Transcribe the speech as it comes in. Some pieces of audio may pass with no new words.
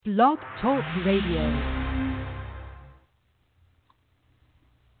Blog Talk Radio.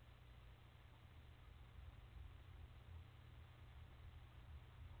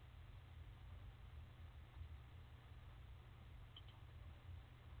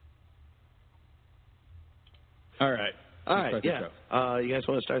 All right. Yeah. You guys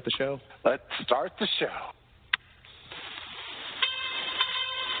want to start the show? Let's start the show.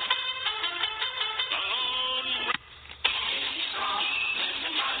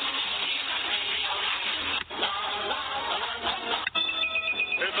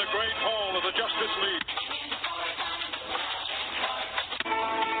 In the great hall of the Justice League.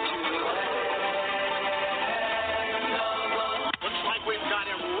 Looks like we've got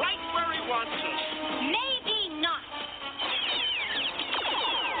him right where he wants us. Maybe not.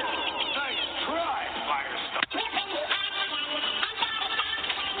 Nice try, Firestar.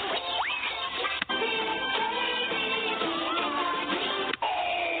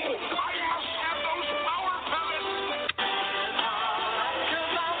 Oh, I must have those power pellets.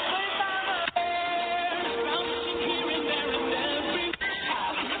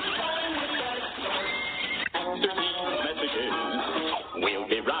 We'll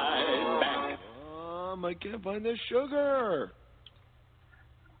be right back. I can't find the sugar.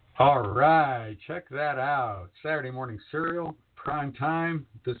 All right, check that out. Saturday morning cereal, prime time.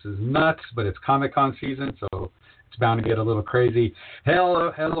 This is nuts, but it's Comic-Con season, so it's bound to get a little crazy.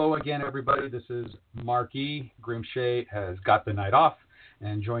 Hello again, everybody. This is Marke. Grimshay has got the night off,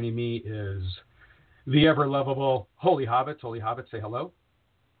 and joining me is the ever-lovable Holy Hobbits. Holy Hobbits, say hello.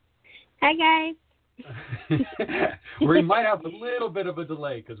 Hi, guys. We might have a little bit of a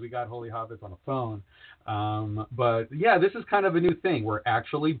delay because we got Holy Hobbits on the phone. But yeah, this is kind of a new thing. We're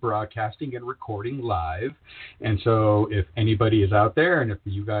actually broadcasting and recording live. And so if anybody is out there and if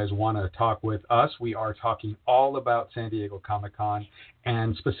you guys want to talk with us, we are talking all about San Diego Comic-Con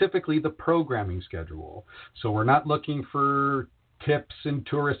and specifically the programming schedule. So we're not looking for tips and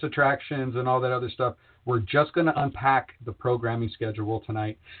tourist attractions and all that other stuff. We're just going to unpack the programming schedule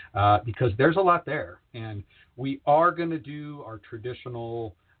tonight because there's a lot there. And we are going to do our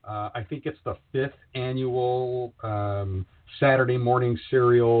traditional, I think it's the 5th annual Saturday morning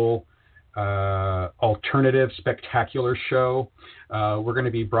serial alternative spectacular show. We're going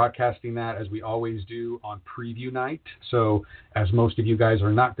to be broadcasting that as we always do on preview night. So as most of you guys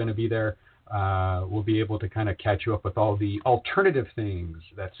are not going to be there, we'll be able to kind of catch you up with all the alternative things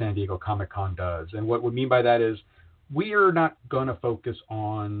that San Diego Comic-Con does. And what we mean by that is we are not going to focus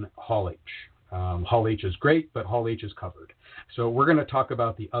on Hall H. Hall H is great, but Hall H is covered. So we're going to talk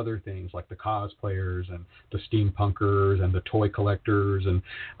about the other things like the cosplayers and the steampunkers and the toy collectors and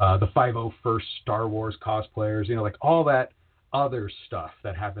the 501st Star Wars cosplayers, you know, like all that other stuff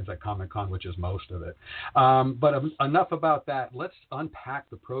that happens at Comic-Con, which is most of it. But enough about that. Let's unpack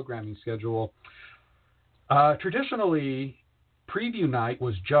the programming schedule. Traditionally, preview night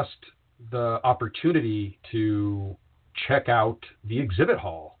was just the opportunity to check out the exhibit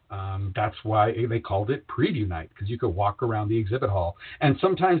hall. That's why they called it preview night, because you could walk around the exhibit hall. And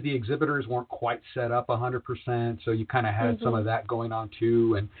sometimes the exhibitors weren't quite set up 100%, so you kind of had some of that going on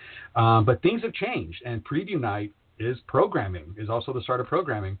too. And but things have changed, and preview night is programming, is also the start of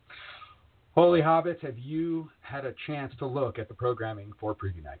programming. Holy Hobbits, have you had a chance to look at the programming for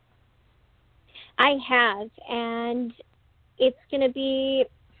preview night? I have, and it's going to be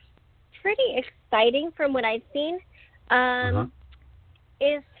pretty exciting from what I've seen.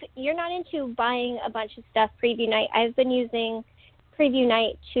 If you're not into buying a bunch of stuff preview night, I've been using preview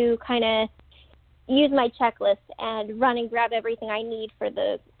night to kind of use my checklist and run and grab everything I need for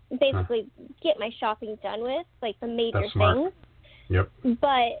the basically get my shopping done with, like the major things. Yep.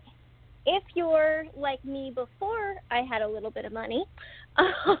 But if you're like me before I had a little bit of money,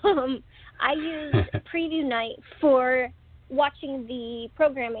 I used preview night for watching the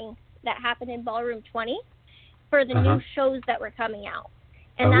programming that happened in Ballroom 20 for the new shows that were coming out.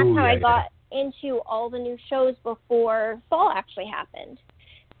 And that's how I got into all the new shows before fall actually happened.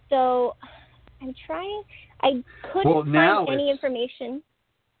 So I'm trying. I couldn't find any information.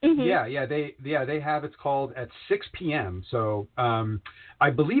 Yeah, they have. It's called at 6 p.m. So I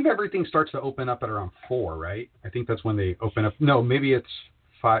believe everything starts to open up at around 4, right? I think that's when they open up. No, maybe it's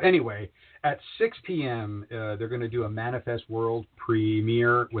 5. Anyway, at 6 p.m. They're going to do a Manifest World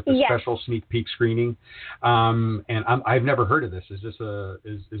premiere with a special sneak peek screening. And I've never heard of this. Is this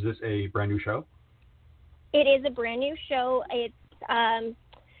a brand new show? It is a brand new show. It's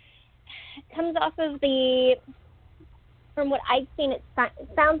comes off of from what I've seen, it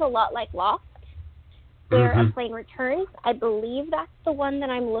sounds a lot like Lost, where a plane returns. I believe that's the one that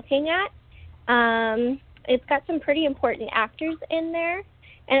I'm looking at. It's got some pretty important actors in there.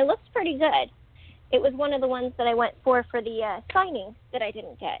 and it looks pretty good. It was one of the ones that I went for the signing that I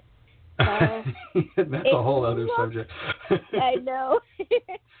didn't get. That's a whole other subject. I know.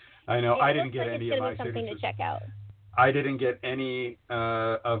 I know. I didn't get like any it's of my something signatures. to check out. I didn't get any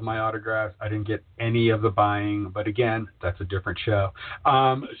of my autographs. I didn't get any of the buying. But again, that's a different show.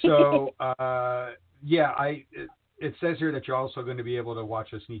 It says here that you're also going to be able to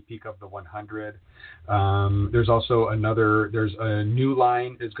watch a sneak peek of the 100. There's also there's a new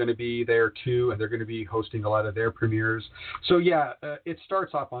line is going to be there too, and they're going to be hosting a lot of their premieres. So yeah, it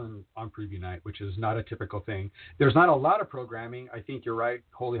starts off on preview night, which is not a typical thing. There's not a lot of programming. I think you're right,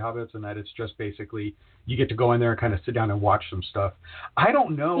 Holy Hobbits, and that it's just basically you get to go in there and kind of sit down and watch some stuff. I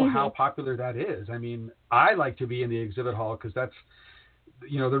don't know how popular that is. I mean, I like to be in the exhibit hall because that's,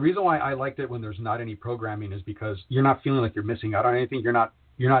 the reason why I liked it when there's not any programming is because you're not feeling like you're missing out on anything. You're not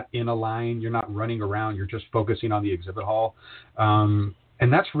in a line. You're not running around. You're just focusing on the exhibit hall. And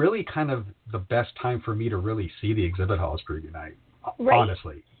that's really kind of the best time for me to really see the exhibit hall is preview night,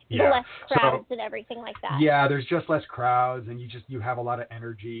 honestly. Yeah. Less crowds and everything like that. Yeah, there's just less crowds, and you have a lot of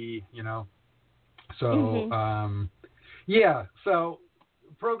energy, So, so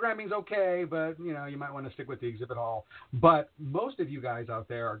programming's okay, but you might want to stick with the exhibit hall. But most of you guys out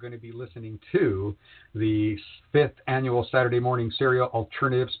there are going to be listening to the 5th annual Saturday Morning Serial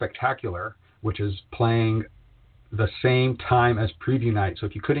Alternative Spectacular, which is playing the same time as preview night. So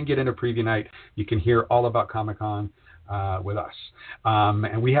if you couldn't get into preview night, you can hear all about Comic-Con with us.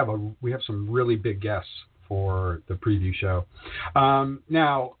 And we have some really big guests for the preview show.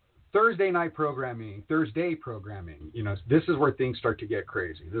 Now, Thursday programming, this is where things start to get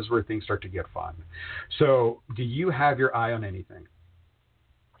crazy. This is where things start to get fun. So do you have your eye on anything?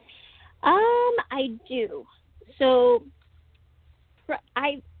 I do. So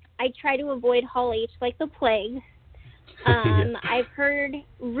I try to avoid Hall H like the plague. I've heard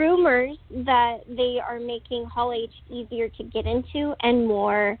rumors that they are making Hall H easier to get into and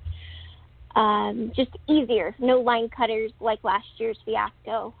more just easier. No line cutters like last year's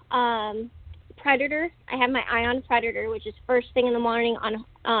fiasco. Predator. I have my eye on Predator, which is first thing in the morning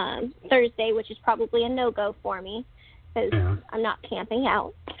on Thursday, which is probably a no-go for me because I'm not camping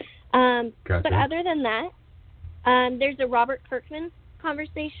out. Gotcha. But other than that, there's a Robert Kirkman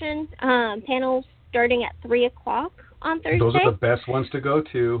conversation panel starting at 3 o'clock on Thursday. Those are the best ones to go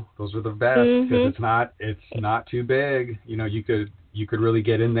to. Those are the best because it's not too big. You could really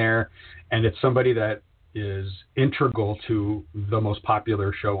get in there, and it's somebody that is integral to the most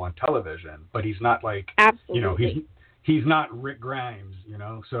popular show on television. But he's not like he's not Rick Grimes,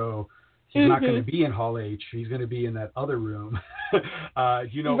 So he's not going to be in Hall H. He's going to be in that other room. Do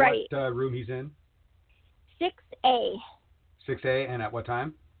you know what room he's in? 6A. 6A, and at what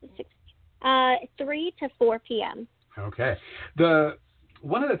time? 3 to 4 p.m. Okay.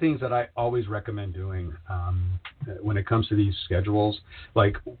 One of the things that I always recommend doing when it comes to these schedules,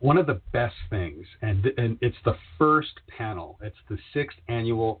 like one of the best things, and it's the first panel. It's the 6th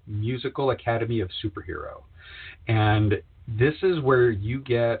annual Musical Academy of Superhero, and this is where you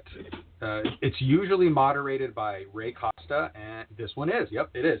get. It's usually moderated by Ray Costa, and this one is.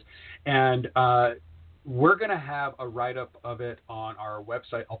 Yep, it is, and. We're going to have a write-up of it on our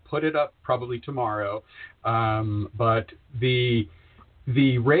website. I'll put it up probably tomorrow. But the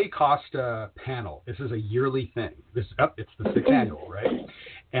Ray Costa panel, this is a yearly thing. It's the 6th annual, right?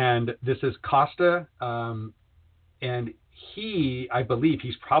 And this is Costa, and I believe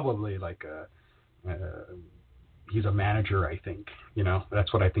he's probably like he's a manager, I think.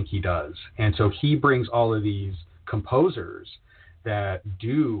 That's what I think he does. And so he brings all of these composers that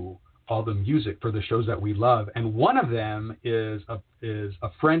do all the music for the shows that we love, and one of them is a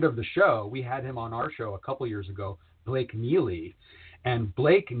friend of the show. We had him on our show a couple years ago, Blake Neely, and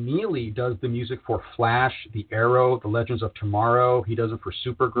Blake Neely does the music for Flash, The Arrow, The Legends of Tomorrow. He does it for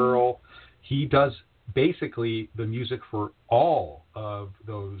Supergirl. He does basically the music for all of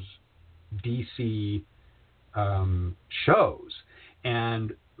those DC shows.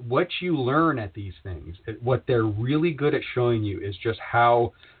 And what you learn at these things, what they're really good at showing you is just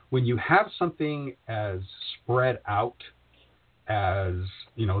how when you have something as spread out as,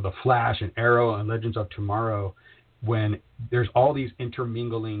 the Flash and Arrow and Legends of Tomorrow, when there's all these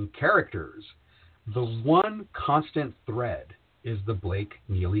intermingling characters, the one constant thread is the Blake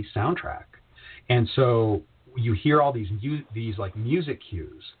Neely soundtrack. And so you hear all these like music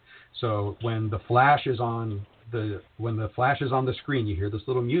cues. So when the Flash is on when the Flash is on the screen, you hear this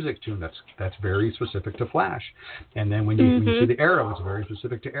little music tune that's very specific to Flash, and then when you see the Arrow, it's very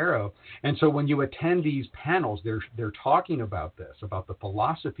specific to Arrow. And so when you attend these panels, they're talking about this, about the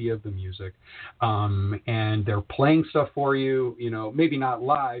philosophy of the music, and they're playing stuff for you. Maybe not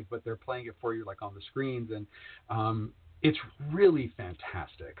live, but they're playing it for you like on the screens, and it's really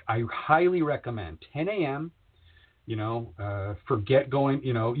fantastic. I highly recommend 10 a.m. Forget going,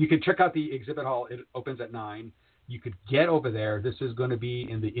 you can check out the exhibit hall. It opens at 9. You could get over there. This is going to be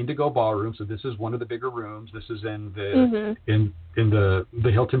in the Indigo Ballroom. So this is one of the bigger rooms. This is in the, in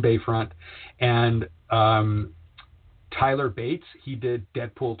the Hilton Bayfront. And, Tyler Bates, he did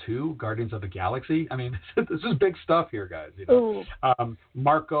Deadpool 2, Guardians of the Galaxy. I mean, this is big stuff here, guys.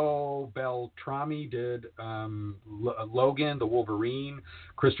 Marco Beltrami did Logan, the Wolverine.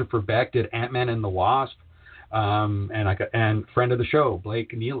 Christopher Beck did Ant-Man and the Wasp. And friend of the show,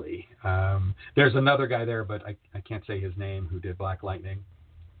 Blake Neely. There's another guy there, but I can't say his name, who did Black Lightning.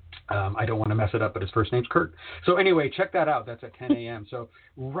 I don't want to mess it up, but his first name's Kurt. So anyway, check that out. That's at 10 a.m. So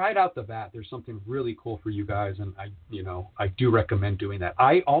right out the bat, there's something really cool for you guys, and I do recommend doing that.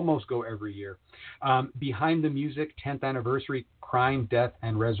 I almost go every year. Behind the Music, 10th Anniversary, Crime, Death,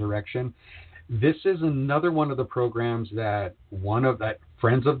 and Resurrection. This is another one of the programs that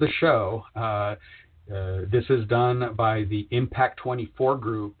friends of the show. This is done by the Impact 24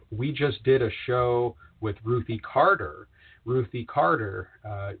 group. We just did a show with Ruthie Carter. Ruthie Carter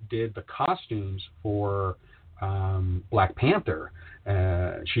did the costumes for Black Panther.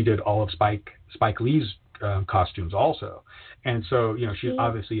 She did all of Spike Lee's costumes also. And so, she's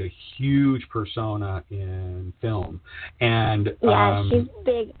obviously a huge persona in film. And she's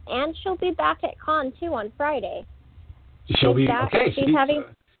big. And she'll be back at Con, too, on Friday. She'll be back. Okay.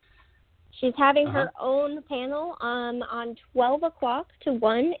 She's having her own panel on 12 o'clock to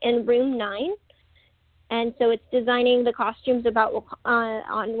 1 in room 9. And so it's designing the costumes on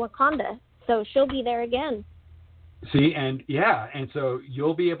Wakanda. So she'll be there again. See, and so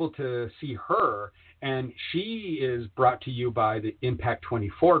you'll be able to see her. And she is brought to you by the Impact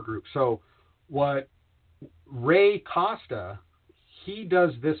 24 group. So what Ray Costa, he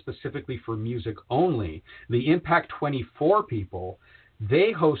does this specifically for music only. The Impact 24 people,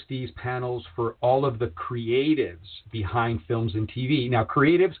 they host these panels for all of the creatives behind films and TV. Now,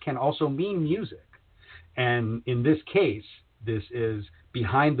 creatives can also mean music. And in this case, this is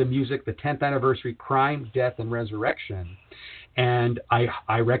Behind the Music, the 10th Anniversary, Crime, Death, and Resurrection. And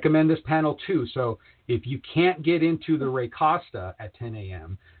I recommend this panel, too. So if you can't get into the Ray Costa at 10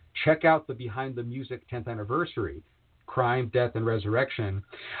 a.m., check out the Behind the Music 10th Anniversary, Crime, Death, and Resurrection.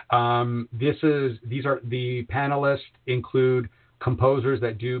 These are the panelists include composers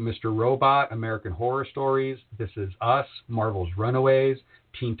that do Mr. Robot, American Horror Stories, This Is Us, Marvel's Runaways,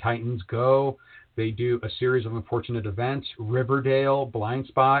 Teen Titans Go. They do A Series of Unfortunate Events, Riverdale, Blind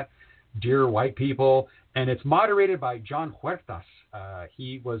Spot, Dear White People, and it's moderated by John Huertas.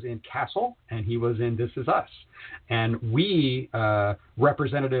 He was in Castle, and he was in This Is Us. And we,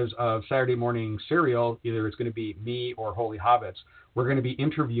 representatives of Saturday Morning Serial, either it's going to be me or Holy Hobbits, we're going to be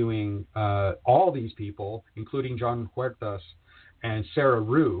interviewing all these people, including John Huertas and Sarah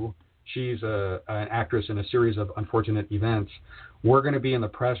Rue. She's an actress in A Series of Unfortunate Events. We're going to be in the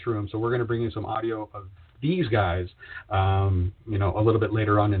press room, so we're going to bring you some audio of these guys, a little bit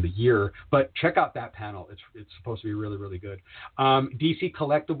later on in the year. But check out that panel. It's supposed to be really, really good. DC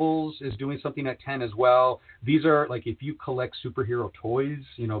Collectibles is doing something at 10 as well. These are like if you collect superhero toys,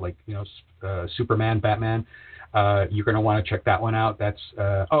 Superman, Batman, you're going to want to check that one out. That's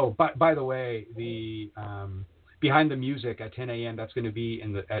by the way, the Behind the Music at 10 a.m. That's going to be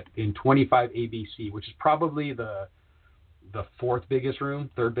in 25 ABC, which is probably the third biggest room.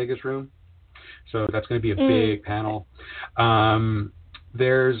 So that's going to be a big panel.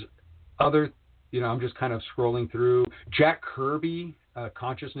 There's other, I'm just kind of scrolling through. Jack Kirby,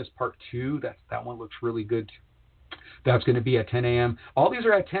 Consciousness Part 2. That one looks really good. That's going to be at 10 a.m. All these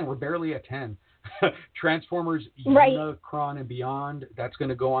are at 10. We're barely at 10. Transformers, Unicron and Beyond. That's going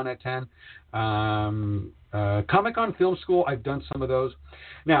to go on at 10. Comic-Con Film School. I've done some of those.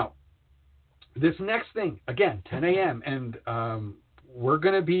 Now, this next thing, again, 10 a.m. And we're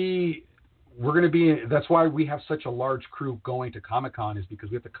going to be, that's why we have such a large crew going to Comic-Con, is because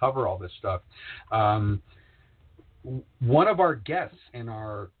we have to cover all this stuff. One of our guests in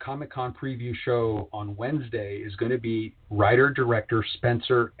our Comic-Con preview show on Wednesday is going to be writer-director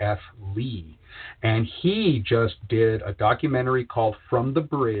Spencer F. Lee. And he just did a documentary called From the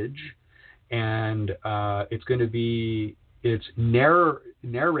Bridge. And it's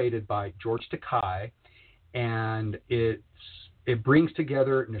narrated by George Takei. And it brings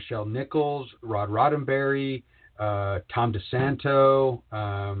together Nichelle Nichols, Rod Roddenberry, Tom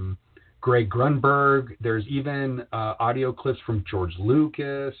DeSanto, Greg Grunberg. There's even audio clips from George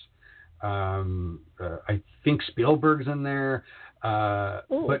Lucas. I think Spielberg's in there.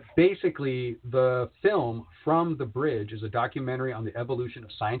 But basically, the film From the Bridge is a documentary on the evolution of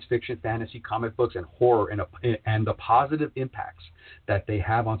science fiction, fantasy, comic books, and horror, and the positive impacts that they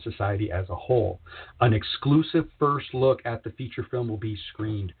have on society as a whole. An exclusive first look at the feature film will be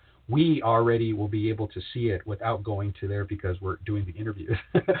screened. We already will be able to see it without going to there because we're doing the interviews.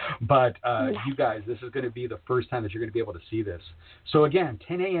 But you guys, this is going to be the first time that you're going to be able to see this. So again,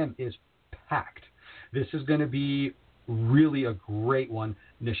 10 a.m. is packed. This is going to be really a great one.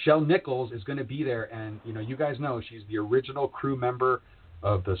 Nichelle Nichols is going to be there, and you guys know she's the original crew member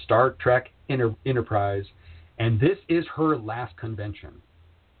of the Star Trek Enterprise, and this is her last convention,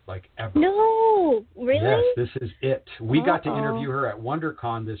 like ever. No, really? Yes, this is it. We got to interview her at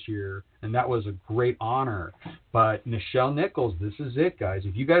WonderCon this year, and that was a great honor. But Nichelle Nichols, this is it, guys.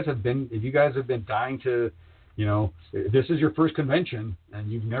 If you guys have been dying to, this is your first convention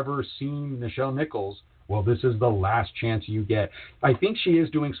and you've never seen Nichelle Nichols, well, this is the last chance you get. I think she is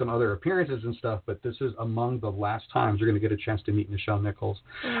doing some other appearances and stuff, but this is among the last times you're going to get a chance to meet Nichelle Nichols.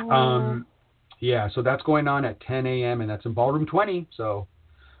 Yeah, so that's going on at 10 a.m. and that's in Ballroom 20. So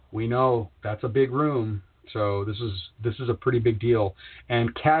we know that's a big room. So this is a pretty big deal.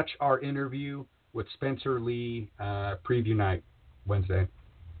 And catch our interview with Spencer Lee preview night Wednesday.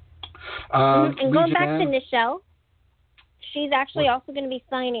 And going back to Nichelle, she's actually also going to be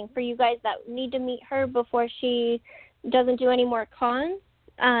signing for you guys that need to meet her before she doesn't do any more cons.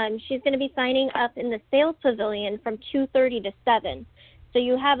 She's going to be signing up in the sales pavilion from 2:30 to 7. So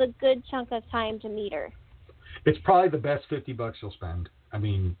you have a good chunk of time to meet her. It's probably the best $50 you'll spend. I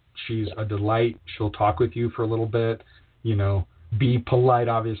mean, she's a delight. She'll talk with you for a little bit, be polite,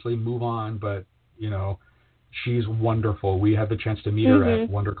 obviously, move on, but, she's wonderful. We had the chance to meet her at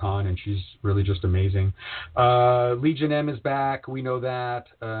WonderCon, and she's really just amazing. Legion M is back. We know that.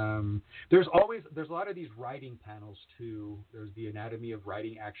 There's a lot of these writing panels too. There's the anatomy of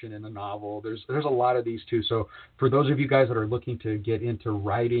writing action in a novel. There's a lot of these too. So for those of you guys that are looking to get into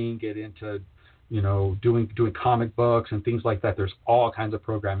writing, get into doing comic books and things like that, there's all kinds of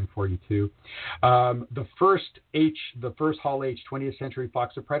programming for you too. The first Hall H 20th Century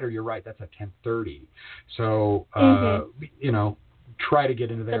Fox the Predator, you're right, that's at 10:30. So try to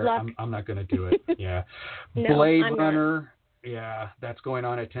get into there. I'm not going to do it. Yeah. No, Blade I'm Runner. Not. Yeah, that's going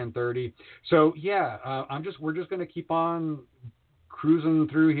on at 10:30. So yeah, we're just going to keep on cruising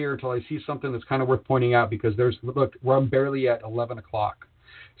through here until I see something that's kind of worth pointing out, because we're barely at 11 o'clock.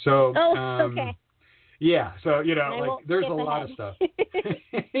 So, okay. Yeah, so, there's a lot of stuff.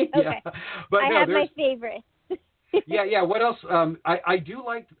 Yeah. But I have my favorite. yeah. What else? I do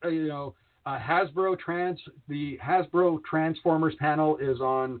like, the Hasbro Transformers panel is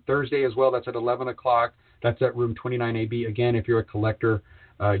on Thursday as well. That's at 11 o'clock. That's at room 29AB. Again, if you're a collector,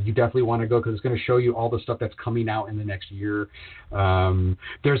 you definitely want to go, because it's going to show you all the stuff that's coming out in the next year.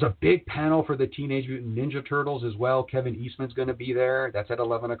 There's a big panel for the Teenage Mutant Ninja Turtles as well. Kevin Eastman's going to be there. That's at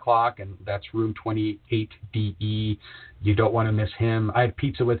 11 o'clock, and that's room 28DE. You don't want to miss him. I had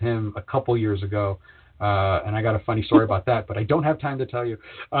pizza with him a couple years ago, and I got a funny story about that, but I don't have time to tell you.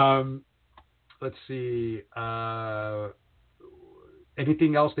 Let's see.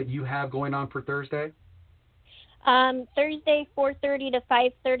 Anything else that you have going on for Thursday? Thursday, 4:30 to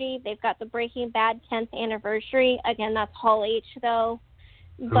 5:30, they've got the Breaking Bad 10th anniversary. Again, that's Hall H, though.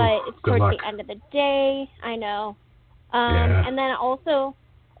 But it's towards the end of the day. I know. And then also,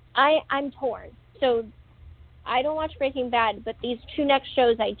 I'm torn. So I don't watch Breaking Bad, but these two next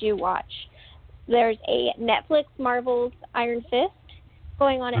shows I do watch. There's a Netflix Marvel's Iron Fist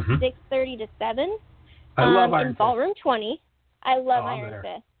going on at 6:30 to 7. I love Iron in Fist. Ballroom 20. I love Iron there.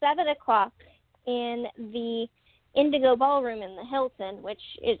 Fist. 7 o'clock in the Indigo Ballroom in the Hilton, which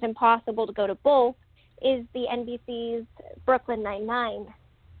is impossible to go to both, is the NBC's Brooklyn Nine-Nine.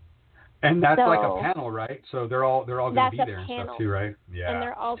 And that's like a panel, right? So they're all going to be there and stuff too, right? Yeah. And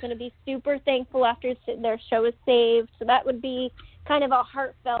they're all going to be super thankful after their show is saved. So that would be kind of a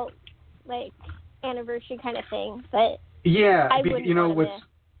heartfelt, anniversary kind of thing. But yeah, I wouldn't want to miss.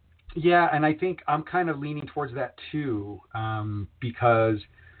 Yeah, and I think I'm kind of leaning towards that too, because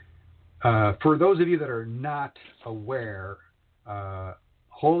for those of you that are not aware,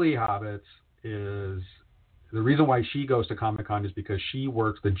 Holy Hobbits is the reason why she goes to Comic-Con is because she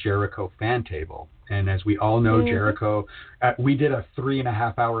works the Jericho fan table. And as we all know, Jericho, we did a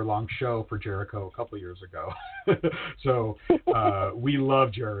 3.5-hour long show for Jericho a couple years ago. So we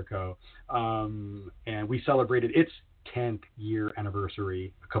love Jericho. And we celebrated. 10th year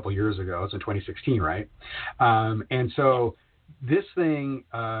anniversary a couple years ago. It's in 2016, right? And so this thing,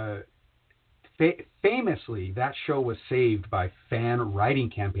 famously, that show was saved by fan writing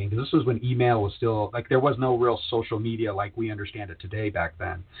campaign, because this was when email was still, like, there was no real social media like we understand it today back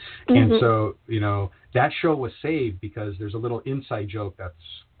then. And so, that show was saved because there's a little inside joke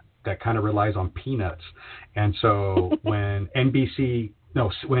that kind of relies on peanuts. And so when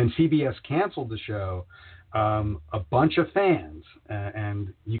when CBS canceled the show, a bunch of fans,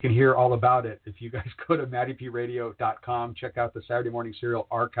 and you can hear all about it if you guys go to MattyPRadio.com, check out the Saturday Morning Serial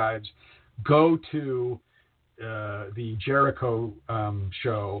archives, go to the Jericho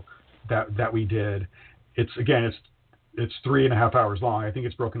show that we did. It's 3.5 hours long. I think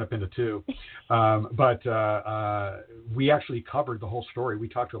it's broken up into 2. But we actually covered the whole story. We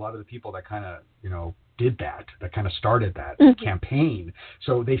talked to a lot of the people that kind of, did that kind of started that campaign.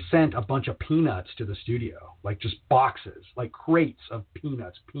 So they sent a bunch of peanuts to the studio, like just boxes, like crates of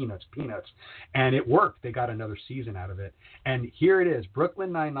peanuts. And it worked. They got another season out of it. And here it is,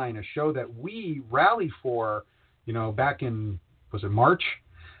 Brooklyn Nine-Nine, a show that we rallied for, back in, was it March?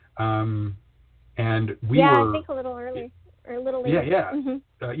 And we were, I think a little early or a little later. Yeah.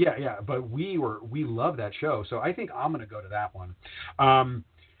 But we love that show. So I think I'm going to go to that one.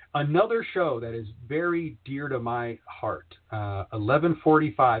 Another show that is very dear to my heart,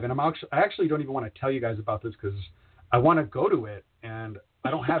 11:45, and I actually don't even want to tell you guys about this because I want to go to it and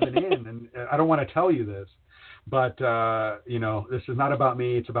I don't have it in, and I don't want to tell you this, but this is not about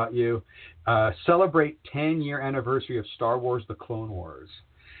me, it's about you. Celebrate 10-year anniversary of Star Wars: The Clone Wars,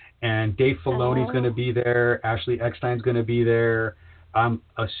 and Dave Filoni's going to be there, Ashley Eckstein's going to be there. I'm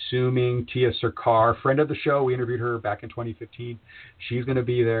assuming Tia Sarkar, friend of the show, we interviewed her back in 2015. She's going to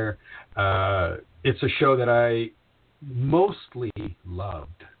be there. It's a show that I mostly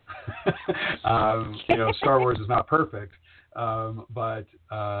loved. Star Wars is not perfect, but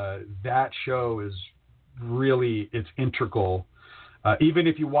that show is really, it's integral. Even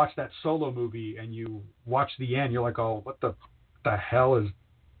if you watch that Solo movie and you watch the end, you're like, oh, what the hell is...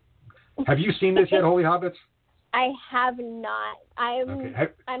 Have you seen this yet, Holy Hobbits? I have not. I'm a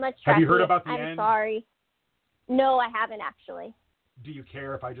Have you heard about the end? I'm sorry. No, I haven't actually. Do you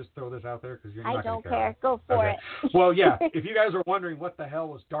care if I just throw this out there? Because you're I not don't gonna care. Go for it. Well, yeah. If you guys are wondering what the hell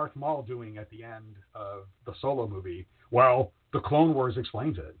was Darth Maul doing at the end of the Solo movie, well, the Clone Wars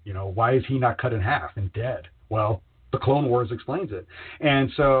explains it. Why is he not cut in half and dead? Well, the Clone Wars explains it. And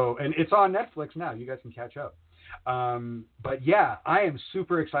it's on Netflix now. You guys can catch up. But yeah, I am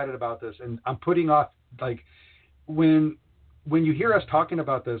super excited about this, and I'm putting off, like, when you hear us talking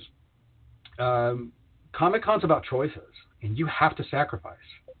about this, Comic-Con's about choices, and you have to sacrifice,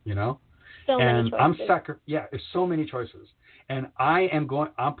 So many choices. There's so many choices. And I'm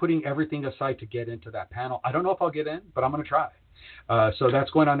putting everything aside to get into that panel. I don't know if I'll get in, but I'm going to try. So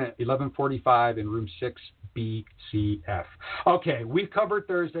that's going on at 11:45 in room 6BCF. Okay, we've covered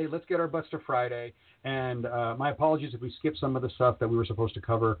Thursday. Let's get our butts to Friday. And my apologies if we skip some of the stuff that we were supposed to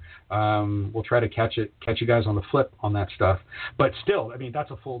cover. We'll try to catch you guys on the flip on that stuff. But still, I mean, that's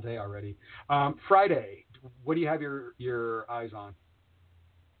a full day already. Friday, what do you have your eyes on?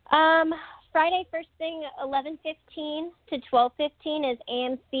 Friday, first thing, 11:15 to 12:15 is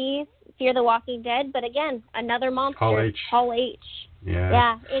AMC's Fear the Walking Dead. But again, another monster. Hall H.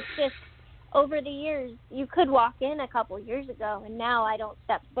 Yeah, it's just... Over the years, you could walk in a couple years ago, and now I don't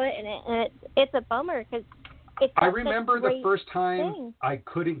step foot in it, and it's a bummer because it's. I remember the first time I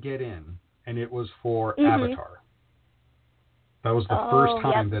couldn't get in, and it was for Avatar. That was the first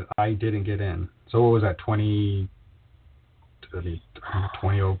time that I didn't get in. So what was that?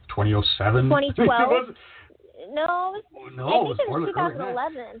 2007? 2012. No, it was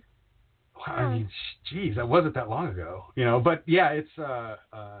 2011. I mean, geez, that wasn't that long ago, But yeah, it's I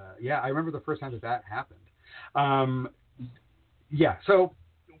remember the first time that happened. So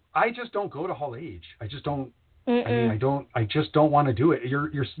I just don't go to Hall H. I just don't. I just don't want to do it.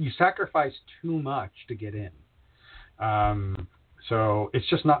 You sacrifice too much to get in. So it's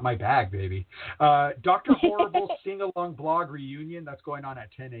just not my bag, baby. Dr. Horrible's sing-along blog reunion, that's going on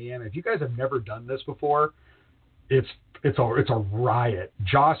at 10 a.m. If you guys have never done this before, it's a riot.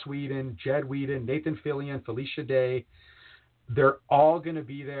 Joss Whedon, Jed Whedon, Nathan Fillion, Felicia Day, they're all going to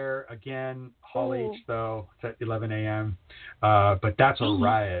be there. Again, Hall H, though. It's at 11 a.m. But that's a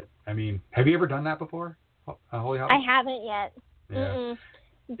riot. I mean, have you ever done that before, Holy Hobbit? I haven't yet. Yeah.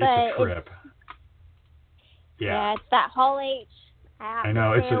 But it's a trip. Yeah, it's that Hall H. I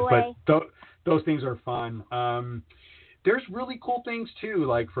know. But those things are fun. There's really cool things too,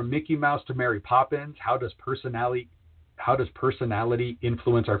 like from Mickey Mouse to Mary Poppins. How does personality How does personality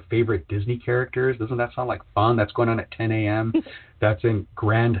influence our favorite Disney characters? Doesn't that sound like fun? That's going on at 10 a.m. That's in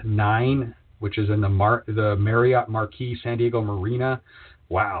Grand 9, which is in the Marriott Marquis San Diego Marina.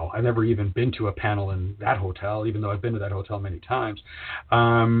 Wow, I've never even been to a panel in that hotel, even though I've been to that hotel many times.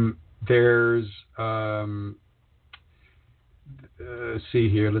 There's, let's see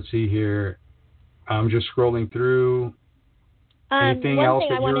here. I'm just scrolling through. Anything one else thing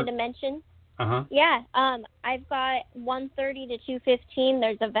that I wanted to mention. Uh-huh. Yeah, I've got 1:30 to 2:15.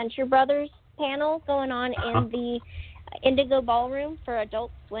 There's a Venture Brothers panel going on in the Indigo Ballroom for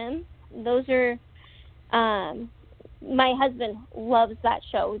Adult Swim. Those are, my husband loves that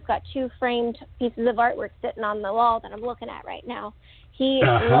show. We've got 2 framed pieces of artwork sitting on the wall that I'm looking at right now. He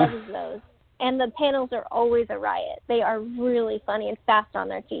loves those. And the panels are always a riot. They are really funny and fast on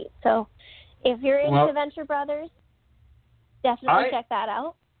their feet. So if you're into Venture Brothers, definitely check that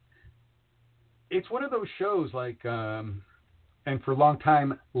out. It's one of those shows like, and for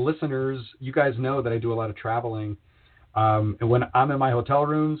long-time listeners, you guys know that I do a lot of traveling. And when I'm in my hotel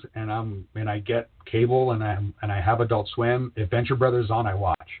rooms and I get cable and I have Adult Swim, if Venture Brothers on, I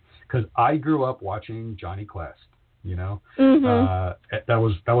watch, because I grew up watching Johnny Quest. You know, that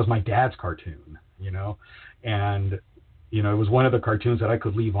was my dad's cartoon. You know, and you know, it was one of the cartoons that I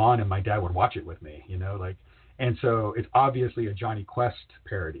could leave on and my dad would watch it with me. You know, like, and so it's obviously a Johnny Quest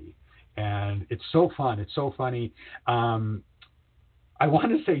parody. And it's so fun. It's so funny. I want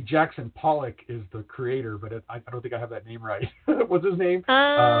to say Jackson Pollock is the creator, but I don't think I have that name right. What's his name?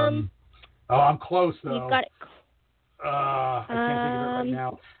 I'm close though. You've got it. I can't think of it right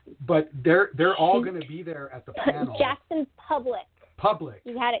now. But they're all going to be there at the panel. Jackson Public.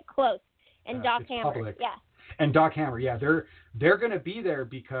 You had it close. And Doc Hammer. Public. Yeah. And Doc Hammer. Yeah, they're going to be there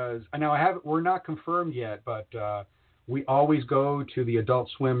because now we're not confirmed yet, but. We always go to the Adult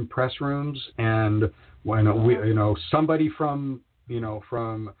Swim press rooms, and when somebody from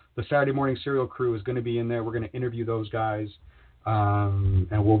the Saturday Morning Serial crew is going to be in there. We're going to interview those guys, and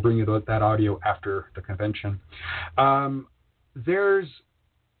we'll bring you that audio after the convention. There's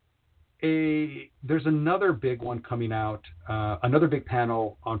another big one coming out, another big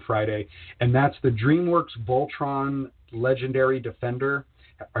panel on Friday, and that's the DreamWorks Voltron Legendary Defender.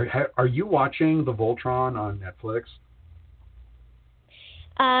 Are you watching the Voltron on Netflix?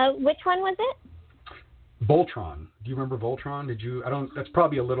 Which one was it? Voltron. Do you remember Voltron? That's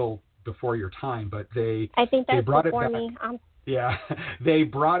probably a little before your time, but I think that's brought before it back. me. Yeah, they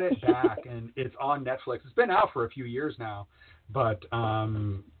brought it back, and it's on Netflix. It's been out for a few years now, but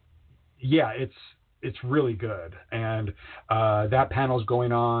yeah, it's really good. And that panel's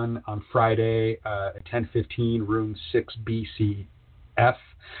going on Friday at 10:15, room 6BCF.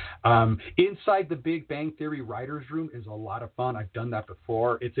 Inside the Big Bang Theory writers' room is a lot of fun. I've done that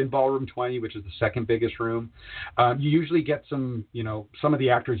before. It's in ballroom 20, which is the second biggest room. You usually get some of the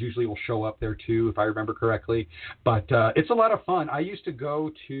actors usually will show up there too, if I remember correctly. But it's a lot of fun. I used to go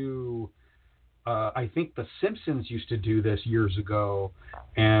to, I think The Simpsons used to do this years ago,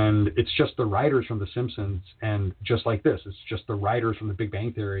 and it's just the writers from The Simpsons, and just like this, it's just the writers from the Big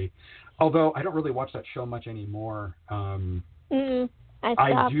Bang Theory. Although I don't really watch that show much anymore.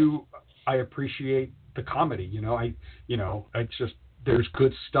 I appreciate the comedy, it's just, there's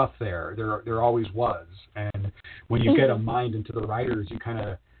good stuff there. There always was. And when you get a mind into the writers,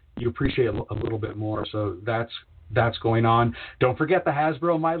 you appreciate a little bit more. So that's going on. Don't forget the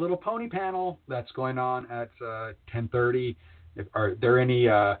Hasbro My Little Pony panel. That's going on at 10:30. Are there any,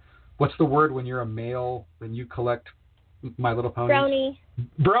 what's the word when you're a male, when you collect My Little Ponies?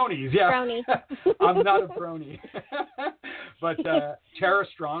 Bronies, yeah. Brownie. I'm not a brony. But Tara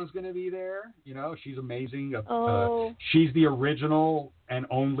Strong's going to be there. She's amazing. She's the original and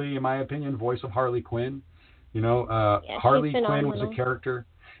only, in my opinion, voice of Harley Quinn. Harley Quinn was a character.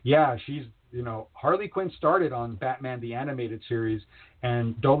 Yeah, she's, Harley Quinn started on Batman the Animated Series.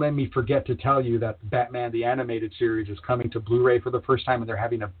 And don't let me forget to tell you that Batman the Animated Series is coming to Blu-ray for the first time, and they're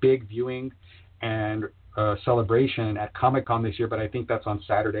having a big viewing and celebration at Comic-Con this year, but I think that's on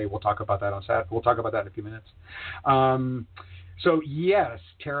Saturday. We'll talk about that on Saturday. We'll talk about that in a few minutes. So yes,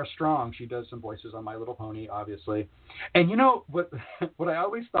 Tara Strong, she does some voices on My Little Pony, obviously. And what I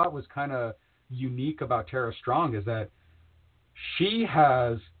always thought was kind of unique about Tara Strong is that she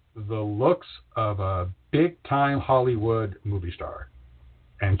has the looks of a big-time Hollywood movie star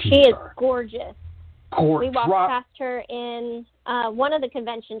and TV star. She is gorgeous. We walked Drop. past her in one of the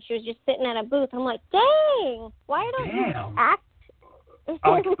conventions. She was just sitting at a booth. I'm like, dang, why don't you act?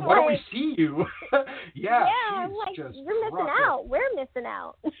 Why don't we see you? Yeah, I'm like, just you're missing out. We're missing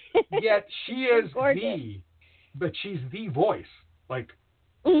out. Yet she is but she's the voice, like,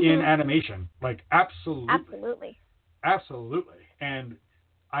 in animation. Like, absolutely. Absolutely. Absolutely. And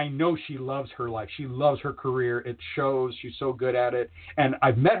I know she loves her life. She loves her career. It shows. She's so good at it. And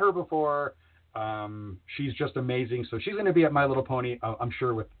I've met her before. She's just amazing. So she's going to be at My Little Pony, I'm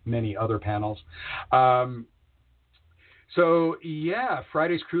sure, with many other panels. So, yeah,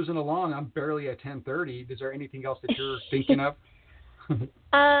 Friday's cruising along. I'm barely at 10:30. Is there anything else that you're thinking of?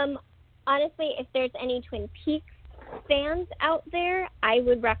 Honestly, if there's any Twin Peaks fans out there, I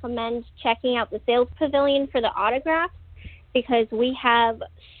would recommend checking out the sales pavilion for the autographs, because we have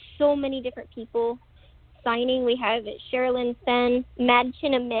so many different people signing. We have Sherilyn Fenn, Mad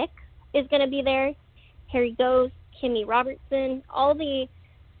Chinna Mick is going to be there, Harry Ghost, Kimmy Robertson,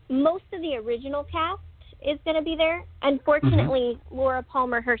 most of the original cast is going to be there. Unfortunately, Laura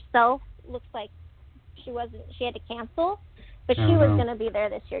Palmer herself looks like she had to cancel, but she was going to be there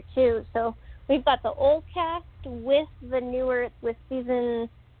this year too. So we've got the old cast with the newer, with season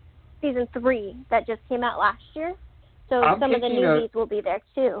 3 that just came out last year. So some of the newbies will be there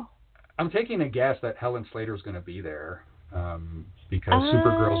too. I'm taking a guess that Helen Slater's going to be there, because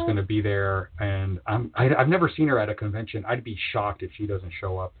Supergirl's going to be there, and I've never seen her at a convention. I'd be shocked if she doesn't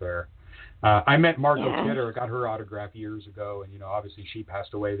show up there. I met Margot Kidder, got her autograph years ago, and obviously she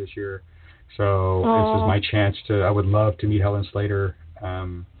passed away this year. So this is my chance I would love to meet Helen Slater.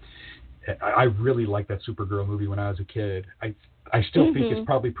 I really liked that Supergirl movie when I was a kid. I still think it's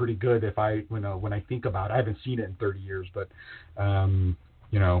probably pretty good when I think about it. I haven't seen it in 30 years, but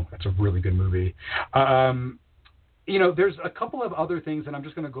it's a really good movie. There's a couple of other things, and I'm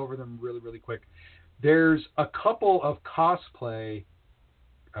just going to go over them really, really quick. There's a couple of cosplay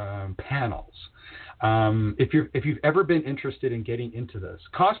panels. If you've ever been interested in getting into this,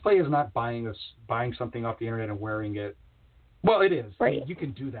 cosplay is not buying something off the internet and wearing it. Well, it is. Right. You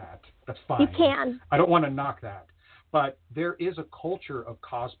can do that. That's fine. You can. I don't want to knock that. But there is a culture of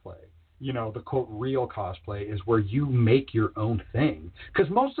cosplay. The quote real cosplay is where you make your own thing.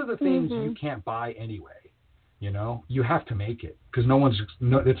 Because most of the things you can't buy anyway. You have to make it because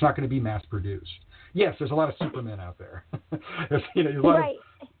it's not going to be mass produced. Yes, there's a lot of Supermen out there. There's a lot of,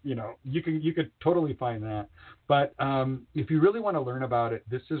 you could totally find that. But if you really want to learn about it,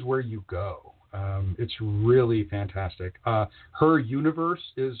 this is where you go. It's really fantastic. Her Universe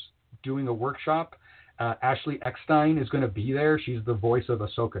is doing a workshop. Ashley Eckstein is going to be there. She's the voice of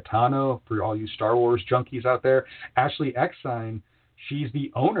Ahsoka Tano for all you Star Wars junkies out there. Ashley Eckstein, she's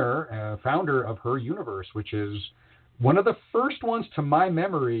the founder of Her Universe, which is one of the first ones to my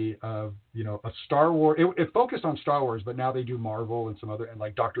memory of, a Star Wars. It focused on Star Wars, but now they do Marvel and some other, and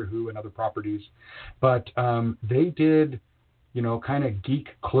like Doctor Who and other properties. But they did, kind of geek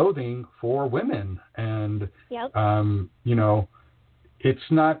clothing for women. And,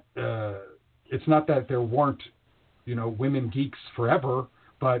 it's not that there weren't, women geeks forever,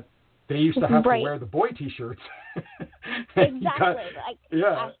 but they used to have to wear the boy T-shirts. Exactly.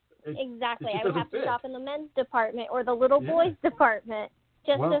 Exactly. I would have to shop in the men's department or the little boys department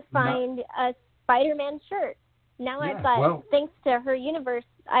just to find a Spider-Man shirt. Now I've got, thanks to Her Universe,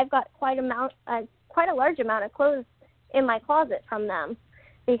 I've got quite a large amount of clothes in my closet from them.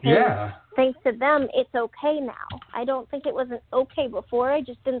 Because thanks to them, it's okay now. I don't think it wasn't okay before. I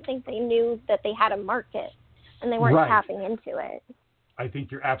just didn't think they knew that they had a market and they weren't tapping into it. I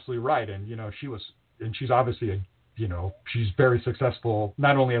think you're absolutely right. And, she's obviously she's very successful,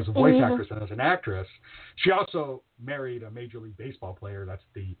 not only as a voice actress and as an actress. She also married a Major League Baseball player.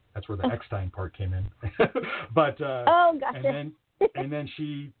 That's where the Eckstein part came in. But, gotcha. and then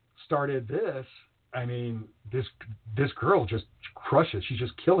she started this. I mean, this girl just crushes. She's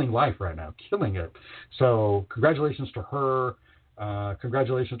just killing life right now, killing it. So congratulations to her.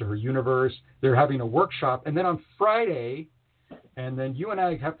 Congratulations to Her Universe. They're having a workshop. And then on Friday, and then you and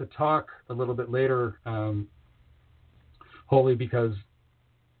I have to talk a little bit later, Holy, because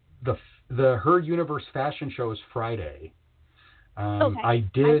the Her Universe fashion show is Friday. I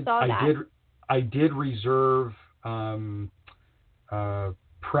did reserve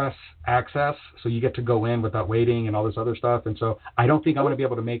press access, so you get to go in without waiting and all this other stuff. And so I don't think I'm going to be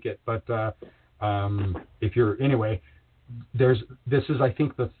able to make it, but if you're anyway, this is I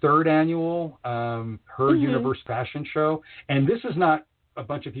think the third annual Her Universe fashion show, and this is not a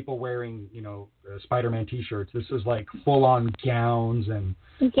bunch of people wearing Spider-Man T-shirts. This is like full-on gowns and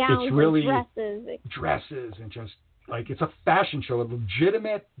it's really and dresses and just like it's a fashion show, a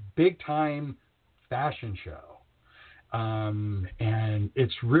legitimate big-time fashion show. And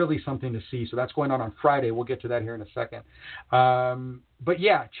it's really something to see. So that's going on Friday. We'll get to that here in a second. But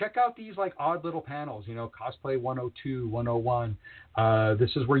yeah, check out these like odd little panels, Cosplay 102, 101.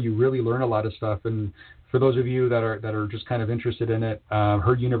 This is where you really learn a lot of stuff. And for those of you that are just kind of interested in it,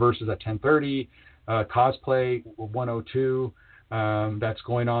 Herd Universe is at 10:30. Cosplay 102. That's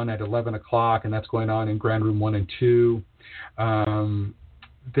going on at 11 o'clock, and that's going on in Grand Room 1 and 2.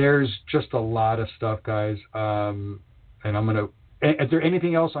 There's just a lot of stuff, guys. And I'm gonna. Is there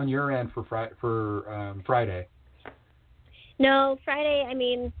anything else on your end for Friday? No, Friday. I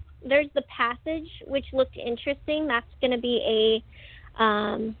mean, there's The Passage, which looked interesting. That's going to be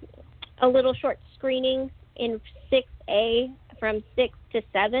a little short screening in 6A from 6 to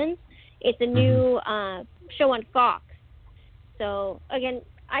 7. It's a new show on Fox. So again,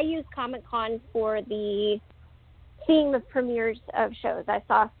 I use Comic-Con for seeing the premieres of shows. I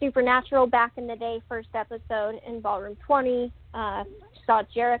saw Supernatural back in the day, first episode in Ballroom 20. Saw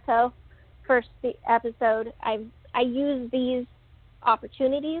Jericho, first episode. I use these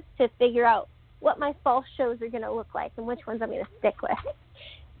opportunities to figure out what my fall shows are going to look like and which ones I'm going to stick with.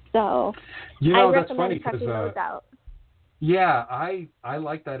 So I recommend checking those out. Yeah, I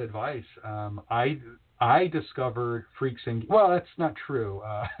like that advice. I discovered Freaks and... Well, that's not true.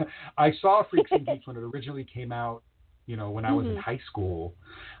 I saw Freaks and Geeks when it originally came out, when I was in high school.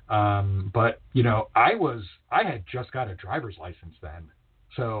 But, I had just got a driver's license then.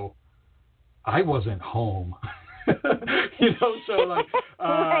 So I wasn't home. So like,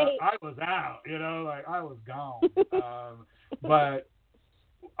 right. I was out, I was gone. But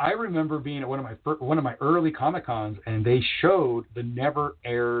I remember being at one of my early Comic-Cons, and they showed the never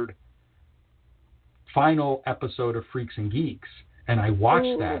aired final episode of Freaks and Geeks, and I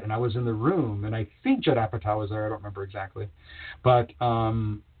watched that, and I was in the room, and I think Judd Apatow was there. I don't remember exactly, but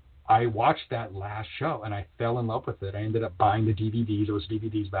I watched that last show, and I fell in love with it. I ended up buying the DVDs. It was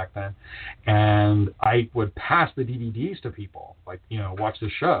DVDs back then, and I would pass the DVDs to people, like, watch the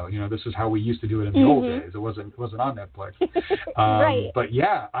show. This is how we used to do it in the old days. It wasn't on Netflix. Right. But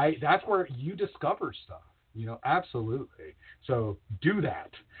yeah, that's where you discover stuff. Absolutely. So do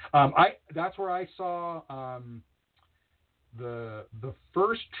that. That's where I saw the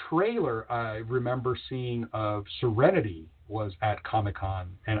first trailer I remember seeing of Serenity was at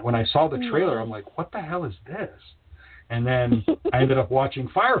Comic-Con. And when I saw the trailer, I'm like, what the hell is this? And then I ended up watching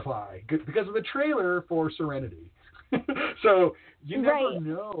Firefly because of the trailer for Serenity. So you never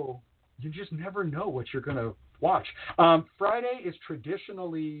know. You just never know what you're going to watch. Friday is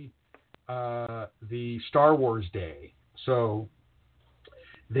traditionally the Star Wars Day. So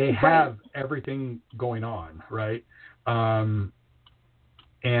they have everything going on, right?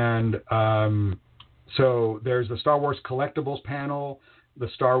 So there's the Star Wars Collectibles panel, the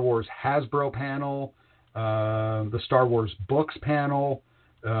Star Wars Hasbro panel, the Star Wars Books panel.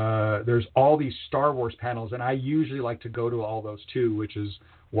 There's all these Star Wars panels, and I usually like to go to all those too, which is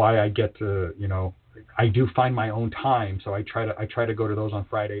why I get to, I do find my own time. So I try to go to those on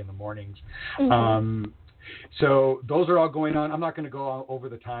Friday in the mornings. So those are all going on. I'm not going to go over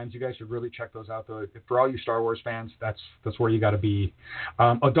the times. You guys should really check those out, though. For all you Star Wars fans, that's where you got to be.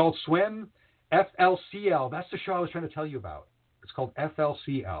 Adult Swim, FLCL. That's the show I was trying to tell you about. It's called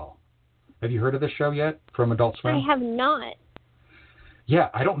FLCL. Have you heard of this show yet from Adult Swim? I have not. Yeah,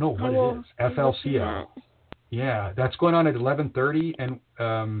 I don't know what it is. FLCL. Yeah, that's going on at 11:30, and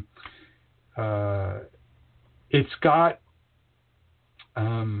it's got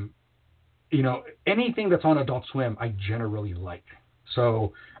anything that's on Adult Swim, I generally like.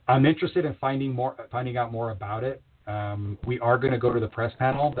 So I'm interested in finding out more about it. We are going to go to the press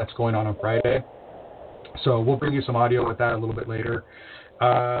panel that's going on Friday. So we'll bring you some audio with that a little bit later.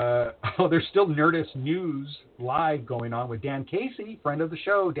 There's still Nerdist News Live going on with Dan Casey, friend of the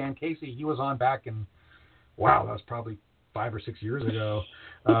show. Dan Casey, he was on back in, that was probably 5 or 6 years ago.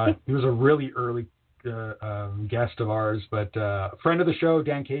 He was a really early guest of ours, but friend of the show,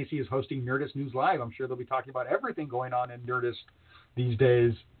 Dan Casey, is hosting Nerdist News Live. I'm sure they'll be talking about everything going on in Nerdist these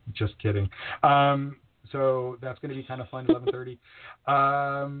days. Just kidding. So that's going to be kind of fun,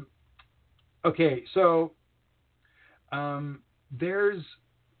 11:30. Okay, so there's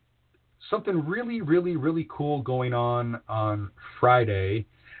something really, really, really cool going on Friday.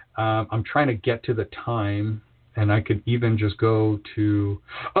 I'm trying to get to the time, and I could even just go to...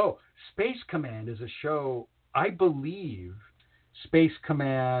 Space Command is a show. I believe Space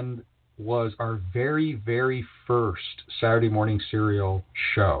Command was our very, very first Saturday morning serial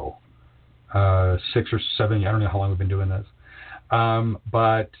show. 6 or 7, I don't know how long we've been doing this.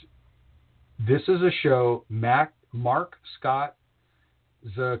 But this is a show, Mark Scott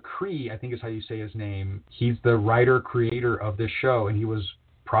Zachary, I think is how you say his name. He's the writer-creator of this show, and he was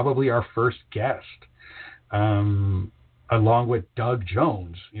probably our first guest, along with Doug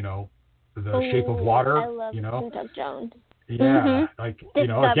Jones, The Shape of Water. I love Doug Jones. Yeah,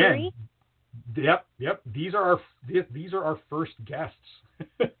 Discovery. Yep. These are our first guests.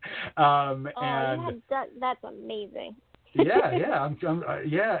 And that's amazing. yeah.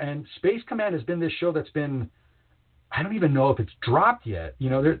 And Space Command has been this show that's been, I don't even know if it's dropped yet.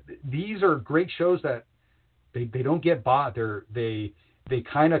 These are great shows that they don't get bought. They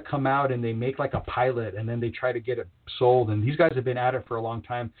kind of come out and they make like a pilot and then they try to get it sold. And these guys have been at it for a long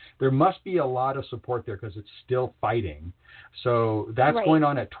time. There must be a lot of support there because it's still fighting. So that's right. going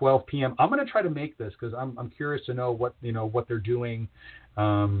on at 12 p.m. I'm going to try to make this because I'm curious to know what they're doing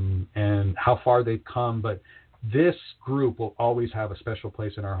and how far they've come. But this group will always have a special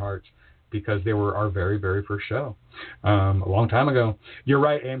place in our hearts because they were our very, very first show a long time ago. You're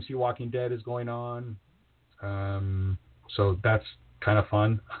right. AMC Walking Dead is going on. So that's kind of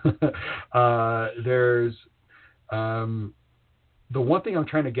fun. There's the one thing I'm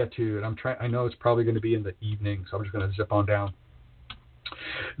trying to get to, and I know it's probably going to be in the evening, so I'm just going to zip on down.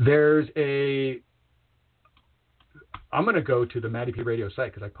 I'm going to go to the Maddie P Radio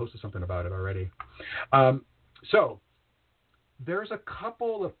site because I posted something about it already. So there's a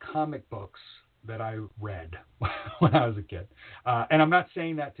couple of comic books that I read when I was a kid. And I'm not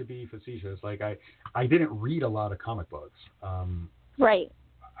saying that to be facetious. Like I didn't read a lot of comic books. Right.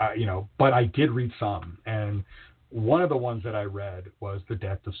 But I did read some. And one of the ones that I read was The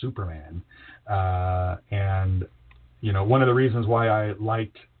Death of Superman. And one of the reasons why I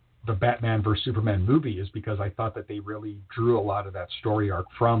liked the Batman vs. Superman movie is because I thought that they really drew a lot of that story arc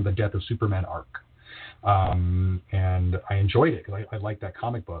from the Death of Superman arc. And I enjoyed it because I liked that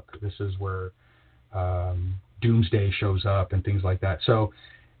comic book. This is where Doomsday shows up and things like that. So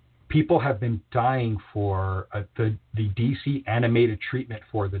people have been dying for the DC animated treatment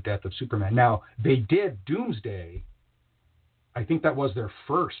for the Death of Superman. Now, they did Doomsday. I think that was their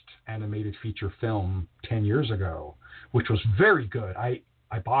first animated feature film 10 years ago, which was very good. I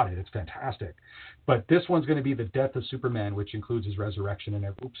bought it. It's fantastic. But this one's going to be the Death of Superman, which includes his resurrection and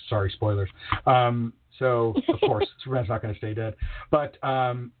oops, sorry, spoilers. So, of course, Superman's not going to stay dead. But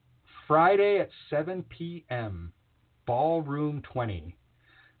Friday at 7 p.m., Ballroom 20,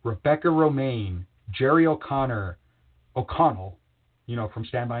 Rebecca Romaine, Jerry O'Connell, from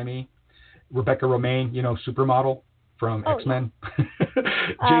Stand By Me, Rebecca Romaine, supermodel from X-Men,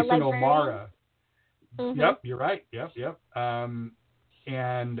 Jason O'Mara. Mm-hmm. Yep, you're right. Yep.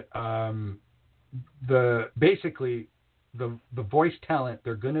 And basically the voice talent,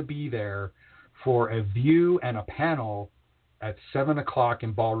 they're going to be there for a view and a panel at 7:00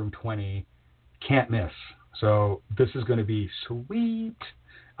 in Ballroom 20. Can't miss. So this is going to be sweet.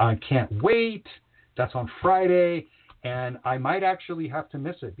 I can't wait. That's on Friday, and I might actually have to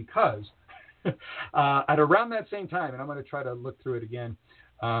miss it because at around that same time, and I'm going to try to look through it again.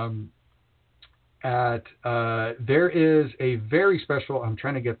 There is a very special. I'm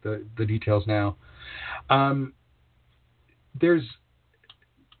trying to get the details now. There's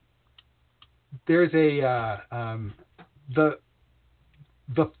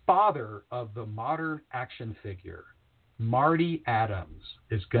the father of the modern action figure, Marty Adams,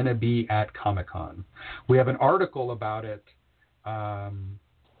 is going to be at Comic-Con. We have an article about it on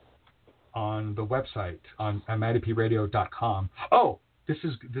the website on MattyPRadio.com. Oh, this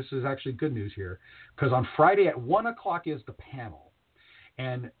is actually good news here because on Friday at 1:00 is the panel,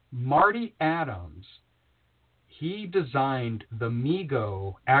 and Marty Adams, he designed the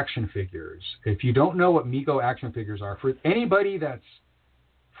Mego action figures. If you don't know what Mego action figures are, for anybody that's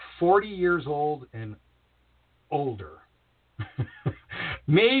 40 years old and older,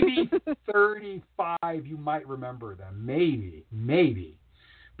 maybe 35, you might remember them. Maybe.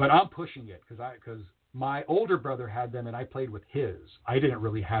 But I'm pushing it because my older brother had them and I played with his. I didn't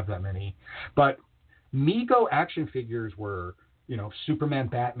really have that many. But Mego action figures were, Superman,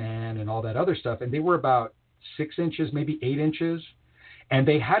 Batman, and all that other stuff. And they were about 6 inches, maybe 8 inches. And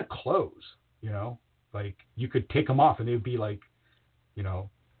they had clothes, like you could take them off and they would be like,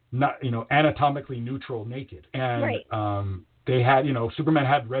 not, anatomically neutral naked. And right. They had, Superman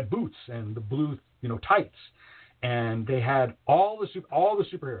had red boots and the blue, tights. And they had all the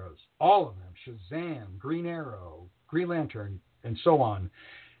superheroes, all of them, Shazam, Green Arrow, Green Lantern, and so on.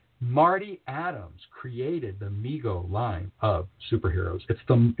 Marty Adams created the Mego line of superheroes.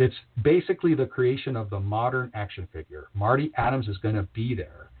 It's basically the creation of the modern action figure. Marty Adams is going to be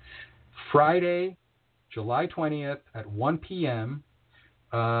there. Friday, July 20th at 1 p.m.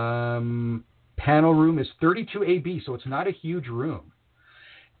 Panel room is 32AB, so it's not a huge room.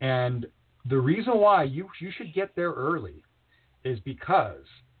 And the reason why you should get there early is because,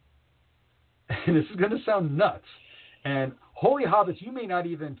 and this is going to sound nuts, and Holy Hobbits, you may not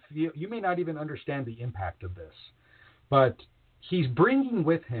even understand the impact of this, but he's bringing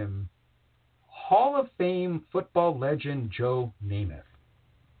with him Hall of Fame football legend Joe Namath.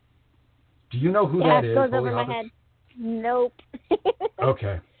 Do you know who that is? Yeah, it goes Holy over my Hobbits? head. Nope.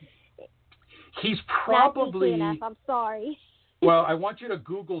 Okay. He's Not probably... geeky enough, I'm sorry. Well, I want you to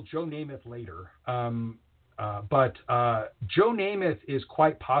Google Joe Namath later. But Joe Namath is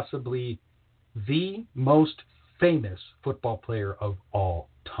quite possibly the most famous football player of all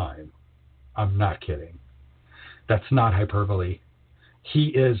time. I'm not kidding. That's not hyperbole. He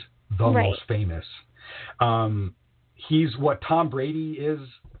is the most famous. He's what Tom Brady is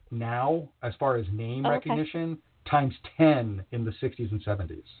now as far as name recognition, times 10 in the 60s and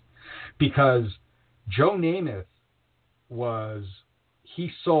 70s. Because Joe Namath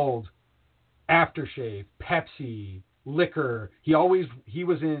he sold aftershave, Pepsi, liquor. He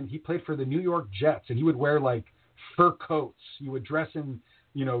played for the New York Jets, and he would wear like fur coats. He would dress in,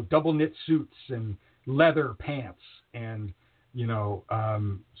 double knit suits and leather pants. And,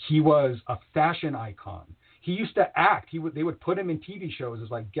 he was a fashion icon. He used to act. They would put him in TV shows as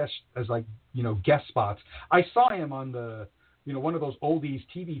guest spots. I saw him on the, one of those oldies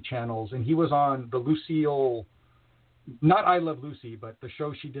TV channels, and he was on the Lucille, not I Love Lucy, but the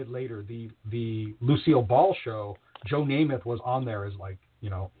show she did later, the Lucille Ball show. Joe Namath was on there as he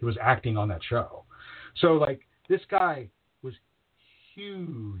was acting on that show. So this guy was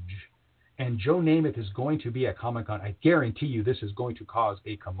huge, and Joe Namath is going to be at Comic-Con. I guarantee you this is going to cause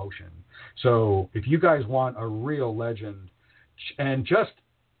a commotion. So if you guys want a real legend and just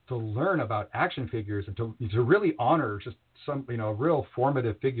to learn about action figures and to really honor just some, a real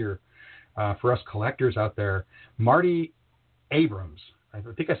formative figure for us collectors out there, Marty Abrams, I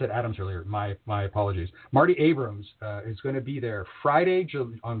think I said Adams earlier, my apologies. Marty Abrams is going to be there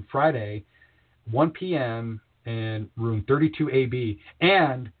on Friday, 1 p.m. in room 32AB.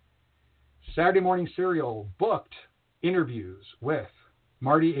 And Saturday Morning Serial booked interviews with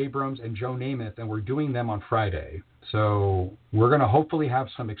Marty Abrams and Joe Namath, and we're doing them on Friday. So we're going to hopefully have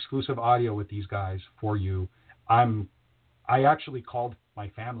some exclusive audio with these guys for you. I actually called my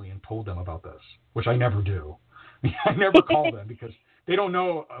family and told them about this, which I never do. I never call them because they don't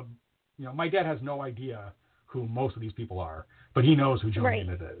know. My dad has no idea who most of these people are, but he knows who Joe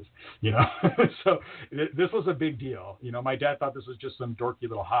Namath is. So this was a big deal. My dad thought this was just some dorky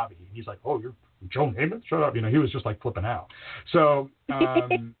little hobby. He's like, "Oh, you're Joe Namath? Shut up!" He was just flipping out. So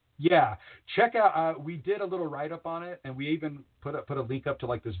yeah, check out. We did a little write up on it, and we even put a link up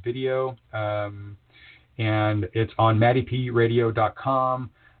to this video. And it's on MattyPRadio.com.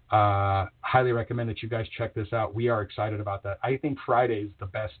 Highly recommend that you guys check this out. We are excited about that. I think Friday is the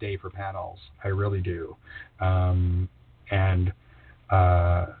best day for panels. I really do. And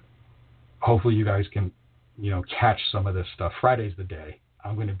hopefully you guys can, catch some of this stuff. Friday's the day.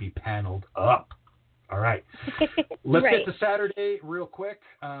 I'm going to be paneled up. All right. Let's get to Saturday real quick.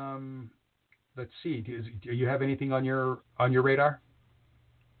 Let's see. Do you have anything on your radar?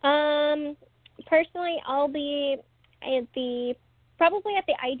 Personally, I'll be probably at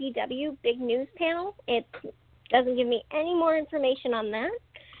the IDW Big News panel. It doesn't give me any more information on that,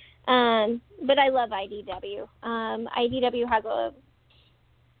 but I love IDW. IDW has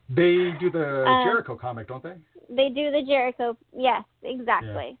They do the Jericho comic, don't they? They do the Jericho. Yes,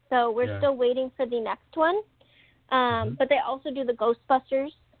 exactly. Yeah. So we're still waiting for the next one. But they also do the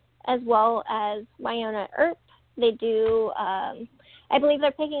Ghostbusters as well as Wynonna Earp. They do. I believe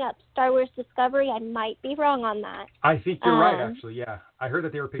they're picking up Star Wars Discovery. I might be wrong on that. I think you're right, actually, yeah. I heard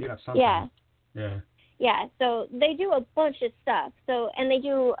that they were picking up something. Yeah, so they do a bunch of stuff. And they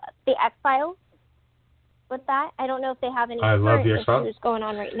do the X-Files with that. I don't know if they have any current issues going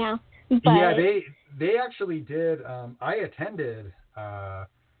on right now. But yeah, they actually did. I attended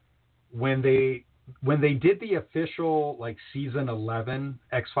when they did the official season 11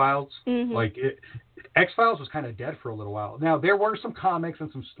 X-Files. X-Files was kind of dead for a little while. Now there were some comics and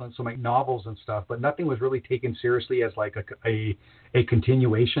some novels and stuff, but nothing was really taken seriously as a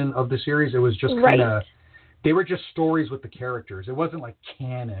continuation of the series. It was just kind of they were just stories with the characters. It wasn't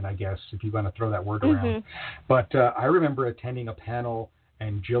canon, I guess, if you want to throw that word around. But I remember attending a panel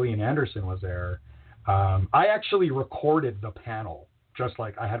and Gillian Anderson was there. I actually recorded the panel. Just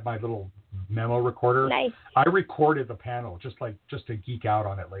I had my little memo recorder. Nice. I recorded the panel just to geek out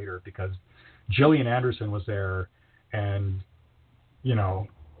on it later because Gillian Anderson was there, and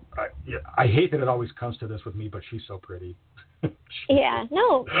I hate that it always comes to this with me, but she's so pretty.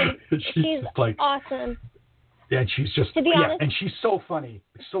 she's awesome. Yeah, and she's just and she's so funny,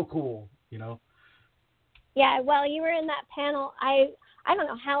 so cool. Yeah, well, you were in that panel. I don't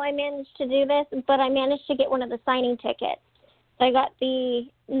know how I managed to do this, but I managed to get one of the signing tickets. So I got the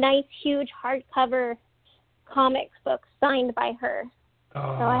nice, huge hardcover comics book signed by her.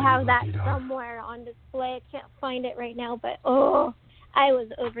 Oh, So I have that lucky dog. somewhere on display. I can't find it right now, but I was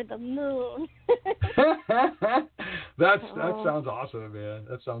over the moon. That sounds awesome, man.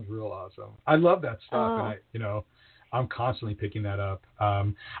 That sounds real awesome. I love that stuff, and I'm constantly picking that up.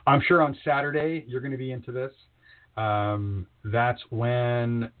 I'm sure on Saturday you're going to be into this. That's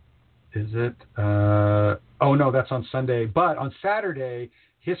when is it? Oh no, that's on Sunday. But on Saturday,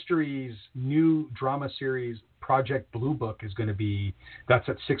 History's new drama series Project Blue Book is going to be. That's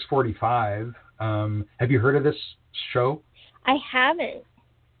at 6:45. Have you heard of this show? I haven't.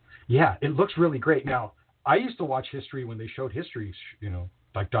 Yeah, it looks really great. Now, I used to watch History when they showed History,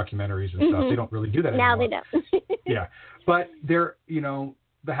 like documentaries and stuff. They don't really do that anymore. Now they don't. Yeah, but they're,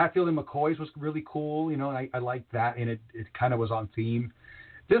 the Hatfield and McCoys was really cool, and I liked that, and it kind of was on theme.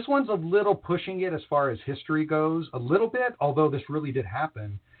 This one's a little pushing it as far as history goes, a little bit, although this really did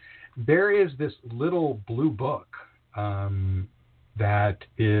happen. There is this little blue book that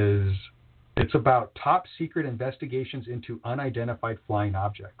is, it's about top secret investigations into unidentified flying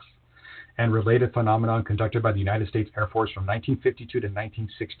objects and related phenomenon conducted by the United States Air Force from 1952 to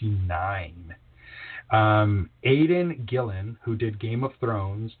 1969. Aidan Gillen, who did Game of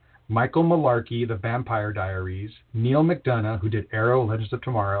Thrones, Michael Malarkey, The Vampire Diaries, Neil McDonough, who did Arrow, Legends of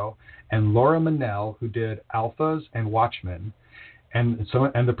Tomorrow, and Laura Mennell, who did Alphas and Watchmen, and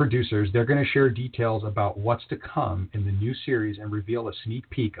the producers, they're going to share details about what's to come in the new series and reveal a sneak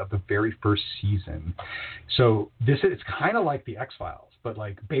peek of the very first season. So it's kind of like the X-Files, but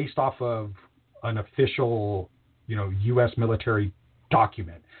like based off of an official, U.S. military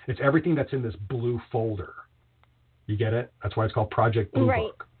document. It's everything that's in this blue folder. You get it? That's why it's called Project Blue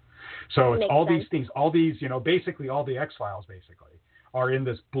Book. So it's all these things, all these, basically all the X-Files basically are in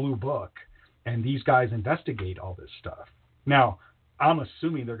this blue book, and these guys investigate all this stuff. Now, I'm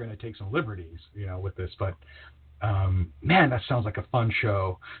assuming they're going to take some liberties, with this, but man, that sounds like a fun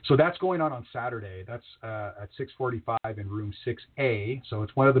show. So that's going on Saturday. That's at 6:45 in room 6A. So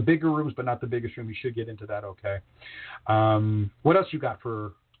it's one of the bigger rooms, but not the biggest room. You should get into that. Okay. What else you got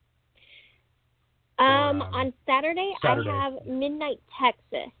for? On Saturday, I have Midnight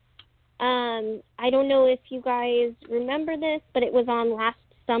Texas. I don't know if you guys remember this, but it was on last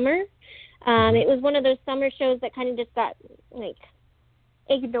summer. It was one of those summer shows that kind of just got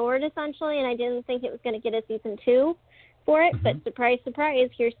ignored essentially, and I didn't think it was going to get a season 2 for it. But surprise, surprise,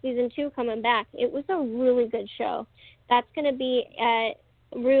 here's season 2 coming back. It was a really good show. That's going to be at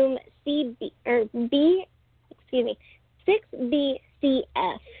room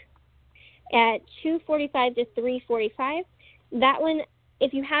 6BCF at 2:45 to 3:45. That one,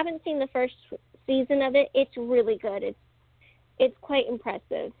 if you haven't seen the first season of it, it's really good. It's quite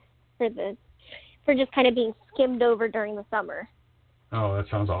impressive for just kind of being skimmed over during the summer. Oh, that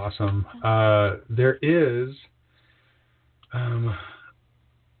sounds awesome. There is,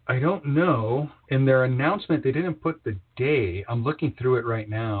 I don't know, in their announcement, they didn't put the day. I'm looking through it right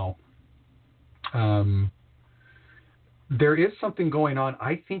now. There is something going on.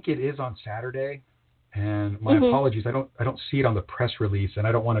 I think it is on Saturday, and my apologies. I don't see it on the press release, and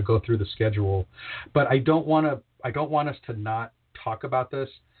I don't want to go through the schedule, but I don't want us to not talk about this.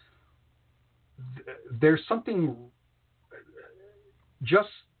 There's something just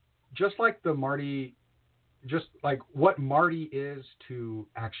like the Marty, just like what Marty is to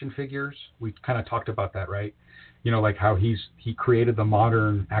action figures. We kind of talked about that, right? Like how he created the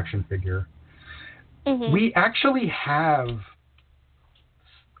modern action figure. We actually have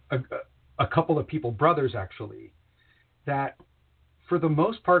a couple of people, brothers actually, that for the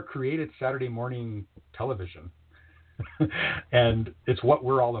most part created Saturday morning television. And it's what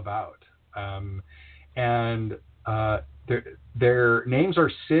we're all about. Their names are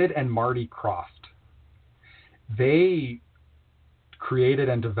Sid and Marty Croft. They created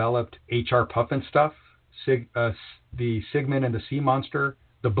and developed H.R. Puffin stuff, the Sigmund and the Sea Monster,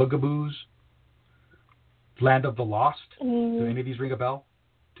 the Bugaboos, Land of the Lost. Do any of these ring a bell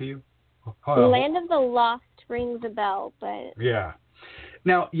to you? Land of the Lost rings a bell, but... Yeah.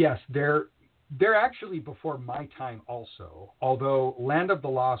 Now, yes, they're actually before my time also, although Land of the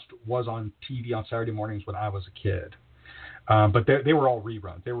Lost was on TV on Saturday mornings when I was a kid. But they were all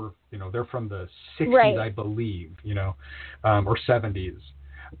reruns. They were, they're from the 60s, right. I believe, or 70s.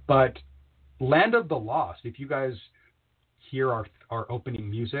 But Land of the Lost, if you guys hear our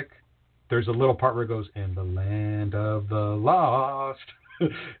opening music, there's a little part where it goes, in the land of the lost.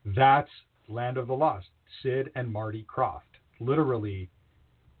 That's Land of the Lost. Sid and Marty Croft literally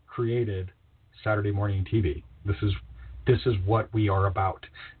created Saturday morning TV. This is what we are about.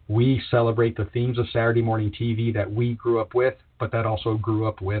 We celebrate the themes of Saturday morning TV that we grew up with, but that also grew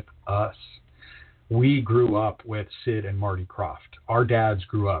up with us. we grew up with Sid and Marty Krofft. Our dads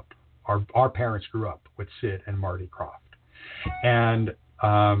grew up, our parents grew up with Sid and Marty Krofft. And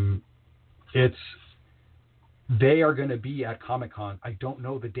they are going to be at Comic-Con. I don't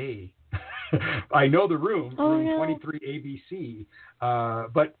know the day. I know the room 23 ABC.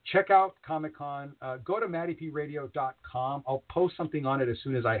 But check out Comic-Con. Go to MattyPRadio.com. I'll post something on it as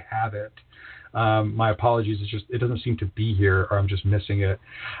soon as I have it. My apologies. It doesn't seem to be here, or I'm just missing it.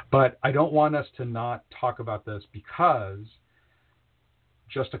 But I don't want us to not talk about this because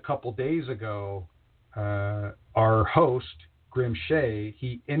just a couple days ago, our host, Grim Shea,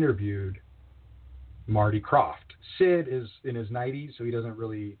 he interviewed Marty Krofft. Sid is in his 90s, so he doesn't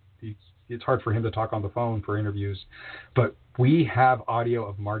really... It's hard for him to talk on the phone for interviews. But we have audio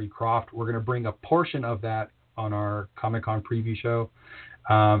of Marty Krofft. We're going to bring a portion of that on our Comic-Con preview show.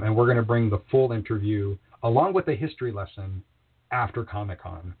 And we're going to bring the full interview along with a history lesson after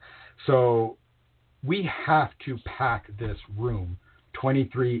Comic-Con. So we have to pack this room,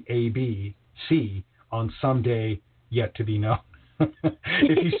 23ABC, on some day yet to be known.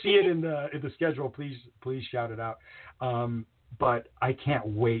 If you see it in the schedule, please shout it out. But I can't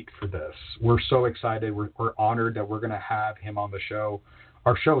wait for this. We're so excited. We're honored that we're going to have him on the show.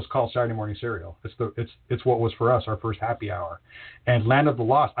 Our show is called Saturday Morning Serial. It's what was for us our first happy hour. And Land of the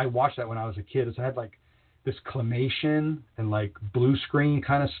Lost, I watched that when I was a kid. It had like this claymation and like blue screen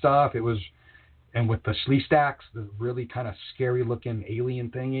kind of stuff. It was, and with the Sleestaks, the really kind of scary looking alien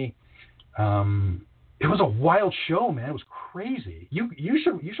thingy. It was a wild show, man. It was crazy. You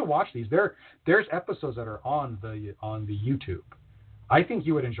should watch these. There's episodes that are on the YouTube. I think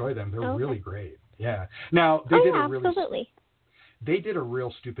you would enjoy them. They're really great. Yeah. Now they did a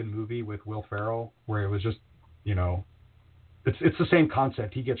real stupid movie with Will Ferrell where it was just, it's the same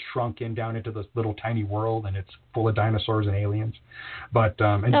concept. He gets shrunken down into this little tiny world and it's full of dinosaurs and aliens. But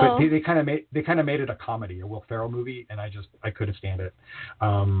but they kind of made it a comedy, a Will Ferrell movie, and I couldn't stand it.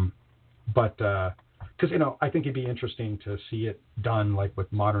 Because, I think it'd be interesting to see it done like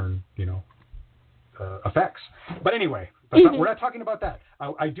with modern, effects. But anyway, we're not talking about that.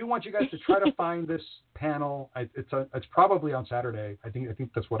 I do want you guys to try to find this panel. It's probably on Saturday. I think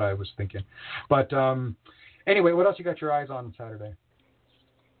that's what I was thinking. But anyway, what else you got your eyes on Saturday?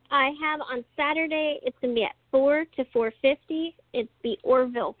 I have on Saturday, it's going to be at 4 to 4:50. It's the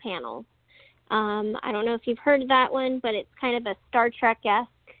Orville panel. I don't know if you've heard of that one, but it's kind of a Star Trek-esque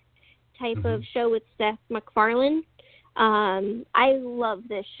type of show with Seth MacFarlane. I love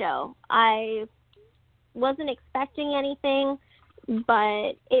this show. I wasn't expecting anything,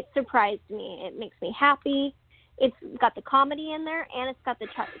 but it surprised me. It makes me happy. It's got the comedy in there, and it's got the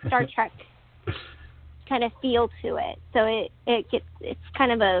Star Trek kind of feel to it. So it's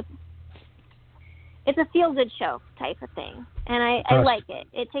kind of a feel-good show type of thing, and I like it.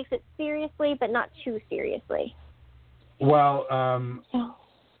 It takes it seriously, but not too seriously.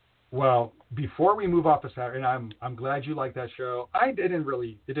 Well, before we move off of Saturday, and I'm glad you like that show. It didn't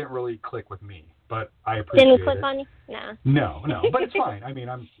really click with me, but I appreciate it. Didn't click on you? No, but it's fine. I mean,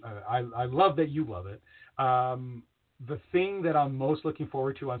 I love that you love it. The thing that I'm most looking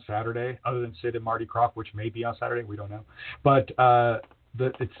forward to on Saturday, other than Sid and Marty Krofft, which may be on Saturday, we don't know, but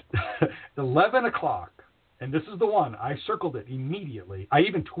it's 11 o'clock, and this is the one. I circled it immediately. I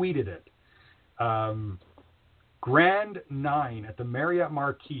even tweeted it. Grand 9 at the Marriott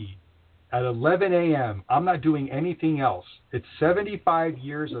Marquis at 11 a.m. I'm not doing anything else. It's 75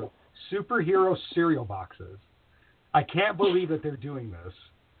 years of superhero cereal boxes. I can't believe that they're doing this.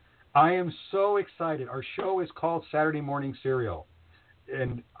 I am so excited. Our show is called Saturday Morning Serial,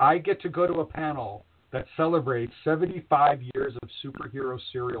 and I get to go to a panel that celebrates 75 years of superhero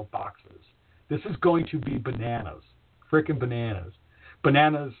cereal boxes. This is going to be bananas. Freaking bananas.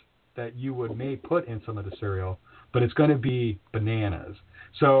 Bananas that you may put in some of the cereal, but it's going to be bananas.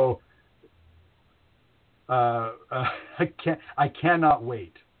 So I cannot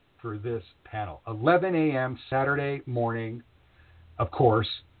wait for this panel. 11 a.m. Saturday morning, of course.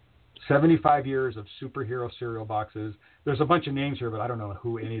 75 years of superhero cereal boxes. There's a bunch of names here, but I don't know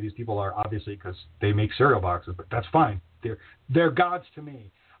who any of these people are, obviously, because they make cereal boxes, but that's fine. They're gods to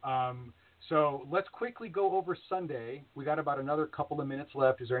me. So let's quickly go over Sunday. We got about another couple of minutes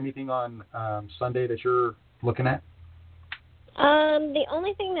left. Is there anything on Sunday that you're looking at? The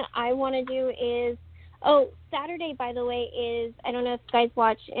only thing that I want to do is, Saturday, by the way, is, I don't know if you guys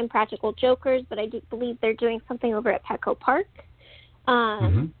watch Impractical Jokers, but I do believe they're doing something over at Petco Park.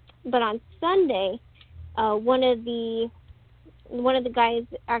 But on Sunday, one of the guys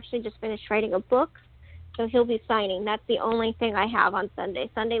actually just finished writing a book, so he'll be signing. That's the only thing I have on Sunday.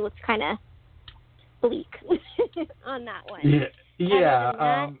 Sunday was kind of bleak on that one.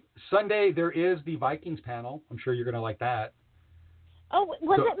 Yeah. Sunday, there is the Vikings panel. I'm sure you're going to like that. Oh,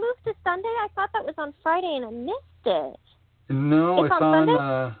 was it moved to Sunday? I thought that was on Friday and I missed it. No, it's on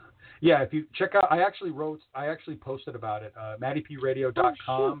Sunday? yeah, if you check out, I actually posted about it, MattyPRadio.com.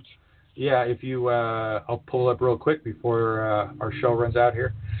 Oh, shoot. Yeah, if you, I'll pull it up real quick before our show runs out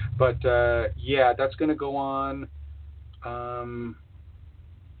here. But, yeah, that's going to go on.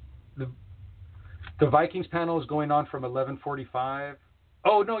 The Vikings panel is going on from 11:45.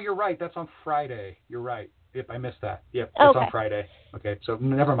 Oh, no, you're right. That's on Friday. You're right. Yep, I missed that. Yep, it's on Friday. Okay, so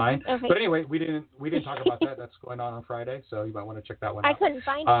never mind. Okay. But anyway, we didn't talk about that. That's going on Friday, so you might want to check that one out. I couldn't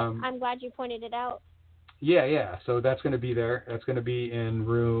find it. I'm glad you pointed it out. Yeah. So that's going to be there. That's going to be in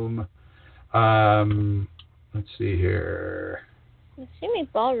room. Let's see here. I'm assuming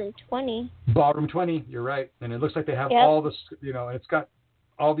ballroom 20. Ballroom 20. You're right, and it looks like they have all this. You know, it's got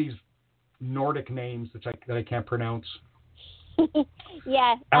all these Nordic names that I can't pronounce.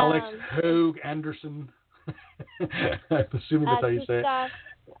 Yeah. Alex Hoag Anderson. I'm assuming that's how you say it.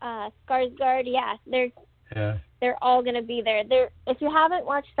 Skarsgård, they're all going to be there. If you haven't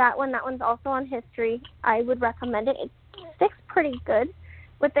watched that one's also on history. I would recommend it. It sticks pretty good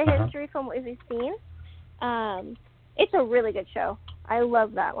with the history from what we've seen. It's a really good show. I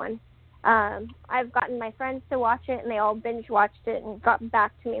love that one. I've gotten my friends to watch it, and they all binge watched it and got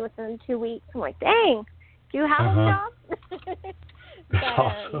back to me within 2 weeks. I'm like, dang, do you have a job? That's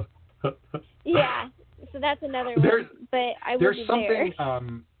awesome. Yeah. So that's another one. But I will be there. There's something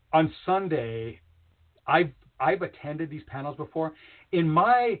on Sunday. I've attended these panels before. In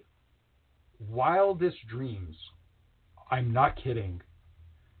my wildest dreams, I'm not kidding,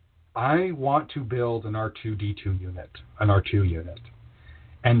 I want to build an R2D2 unit,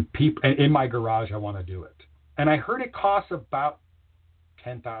 and in my garage I want to do it. And I heard it costs about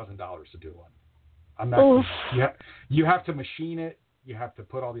 $10,000 to do one. I'm not. You have to machine it. You have to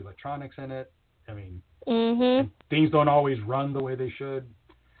put all the electronics in it. I mean, things don't always run the way they should.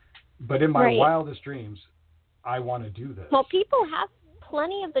 But in my wildest dreams, I want to do this. Well, people have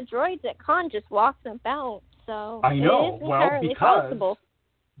plenty of the droids at con just walking about, so I know. It is entirely possible.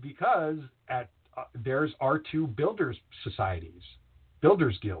 Because there's R2 builders societies,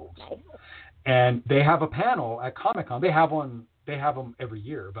 builders guilds, and they have a panel at Comic-Con. They have them every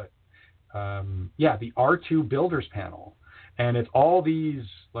year, but the R2 builders panel. And it's all these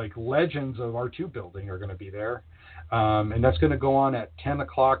like legends of R2 building are going to be there. And that's going to go on at 10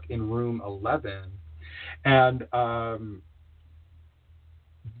 o'clock in room 11. And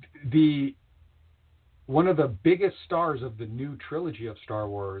one of the biggest stars of the new trilogy of Star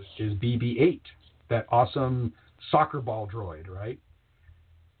Wars is BB-8, that awesome soccer ball droid, right?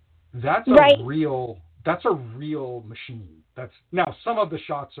 That's a real machine. Now some of the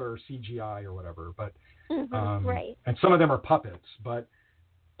shots are CGI or whatever, but and some of them are puppets, but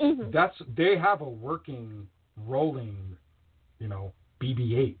they have a working, rolling,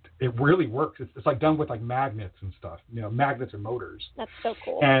 BB-8. It really works. It's like done with like magnets and stuff, magnets and motors. That's so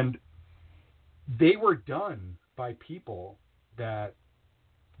cool. And they were done by people that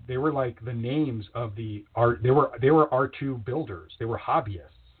they were like the names of the art. They were R2 builders. They were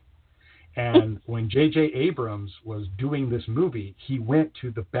hobbyists. And when J.J. Abrams was doing this movie, he went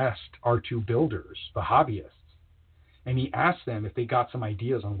to the best R2 builders, the hobbyists, and he asked them if they got some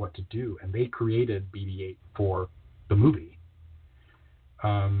ideas on what to do, and they created BB-8 for the movie.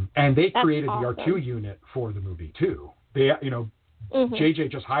 And they created the R2 unit for the movie too. They, J.J.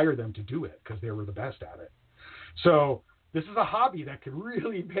 just hired them to do it because they were the best at it. So this is a hobby that could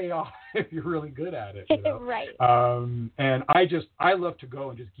really pay off if you're really good at it. Right. And I love to go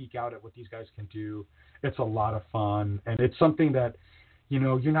and just geek out at what these guys can do. It's a lot of fun, and it's something that,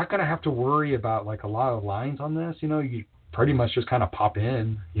 you're not going to have to worry about like a lot of lines on this. You pretty much just kind of pop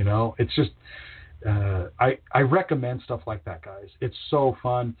in. It's just I recommend stuff like that, guys. It's so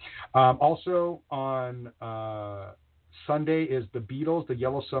fun. Also on Sunday is the Beatles, the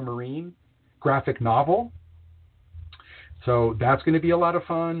Yellow Submarine graphic novel. So that's going to be a lot of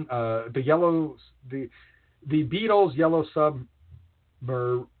fun. The Beatles Yellow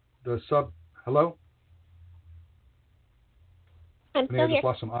hello? I'm still here. I just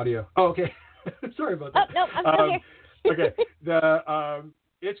lost some audio. Oh, okay. Sorry about that. Oh, no, I'm still here. Okay.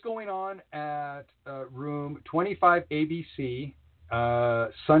 It's going on at room 25 ABC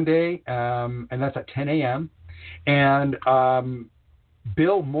Sunday, and that's at 10 a.m. And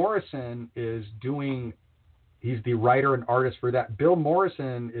Bill Morrison is doing... He's the writer and artist for that. Bill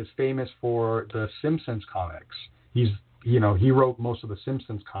Morrison is famous for the Simpsons comics. He wrote most of the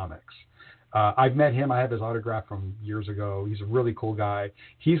Simpsons comics. I've met him. I have his autograph from years ago. He's a really cool guy.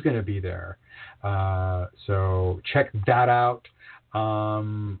 He's going to be there. So check that out.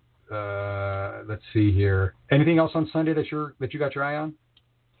 let's see here. Anything else on Sunday that you got your eye on?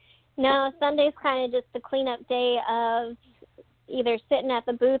 No, Sunday's kind of just the cleanup day of either sitting at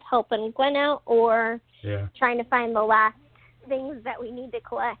the booth helping Gwen out or trying to find the last things that we need to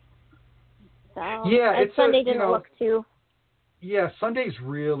collect. So Sunday didn't look too. Yeah, Sunday's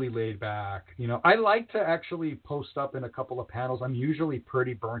really laid back. I like to actually post up in a couple of panels. I'm usually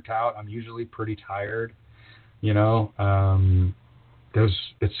pretty burnt out. I'm usually pretty tired. It's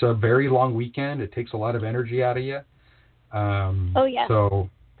a very long weekend. It takes a lot of energy out of you. So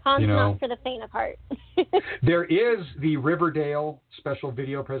Con's not for the faint of heart. There is the Riverdale special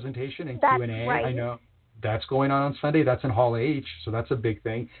video presentation and Q&A. Right. I know that's going on Sunday. That's in Hall H, so that's a big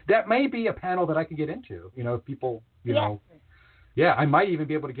thing. That may be a panel that I could get into. If people, I might even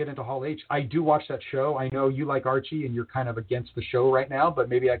be able to get into Hall H. I do watch that show. I know you like Archie and you're kind of against the show right now, but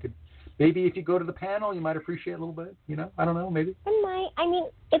maybe if you go to the panel, you might appreciate it a little bit. I don't know, maybe. I might. I mean,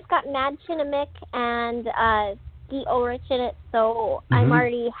 it's got Mad Chinamick and Skeet Ulrich in it, so I'm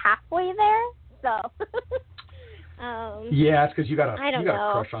already halfway there. So. Yeah, it's because you got a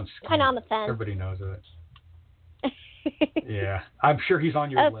crush on Skeet. Kind of on the fence. Everybody knows it. Yeah, I'm sure he's on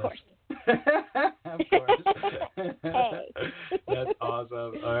your list. Course. Of course. Hey. That's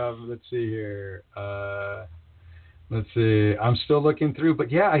awesome. Let's see here. Let's see. I'm still looking through,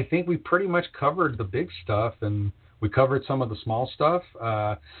 but yeah, I think we pretty much covered the big stuff, and we covered some of the small stuff.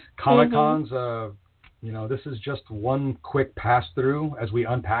 Comic-Cons, this is just one quick pass-through as we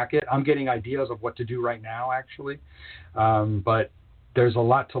unpack it. I'm getting ideas of what to do right now, actually. But there's a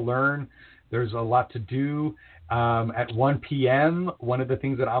lot to learn. There's a lot to do. At 1 p.m., one of the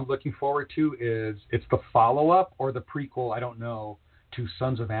things that I'm looking forward to is it's the follow-up or the prequel, I don't know, to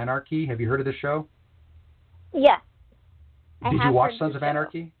Sons of Anarchy. Have you heard of the show? Yeah. Did you watch Sons of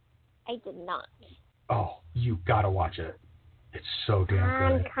Anarchy? I did not. Oh, you got to watch it. It's so damn good.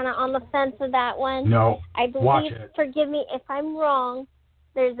 I'm kind of on the fence of that one. No, I believe, watch it. Forgive me if I'm wrong,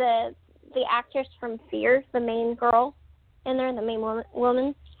 there's the actress from Fear, the main girl in there, the main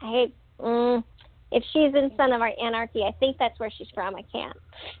woman. If she's in Son of Anarchy, I think that's where she's from. I can't.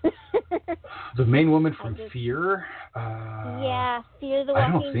 The main woman from Fear? Yeah, Fear the Walking Dead.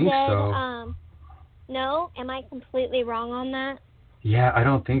 I don't think so. No? Am I completely wrong on that? Yeah, I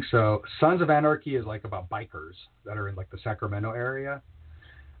don't think so. Sons of Anarchy is like about bikers that are in like the Sacramento area.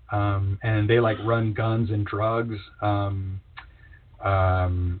 And they like run guns and drugs.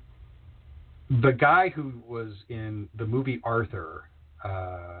 The guy who was in the movie Arthur,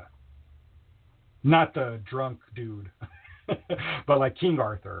 not the drunk dude, but like King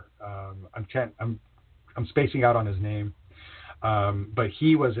Arthur. I'm spacing out on his name. But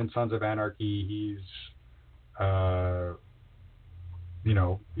he was in Sons of Anarchy.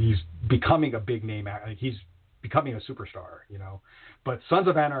 He's becoming a big name. He's becoming a superstar, But Sons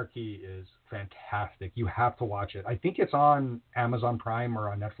of Anarchy is fantastic. You have to watch it. I think it's on Amazon Prime or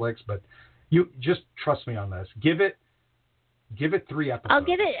on Netflix, but you just trust me on this. Give it 3 episodes. I'll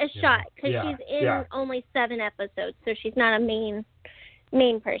give it a shot because she's in only 7 episodes, so she's not a main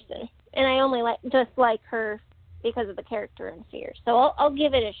person. And I only like her because of the character in Fear. So I'll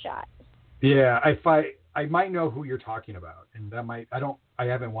give it a shot. Yeah, I might know who you're talking about, and that I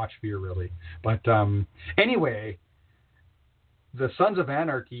haven't watched Fear really. But anyway, the Sons of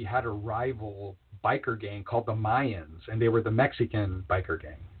Anarchy had a rival biker gang called the Mayans, and they were the Mexican biker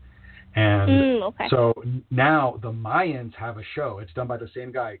gang. And so now the Mayans have a show. It's done by the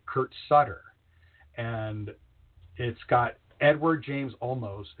same guy, Kurt Sutter. And it's got Edward James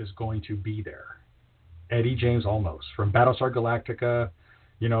Olmos is going to be there. Eddie James Olmos from Battlestar Galactica,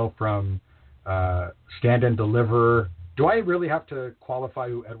 from Stand and Deliver. Do I really have to qualify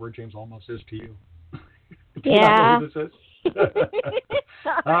who Edward James Olmos is to you? Do you know who this is?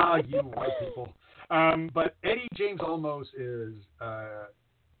 You white people. But Eddie James Olmos is...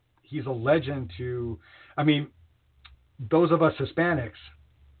 he's a legend to, those of us Hispanics,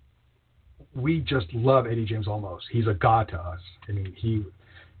 we just love Eddie James Olmos. He's a god to us. He,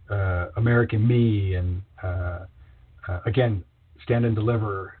 American Me, and again, Stand and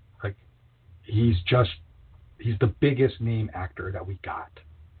Deliver. Like, he's the biggest name actor that we got.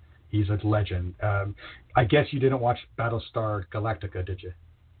 He's a legend. I guess you didn't watch Battlestar Galactica, did you?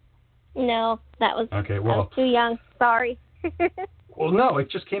 No, that was, okay, I was too young. Sorry. Well, no, it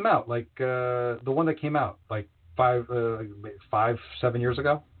just came out. Like the one that came out like 5-7 years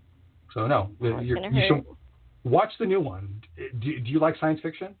ago. So no, you should watch the new one. Do you like science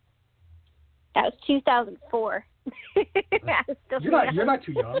fiction? That was 2004. You're not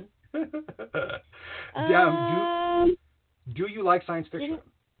too young. Do you like science fiction?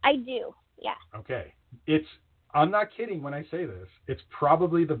 I do. Yeah. Okay, I'm not kidding when I say this. It's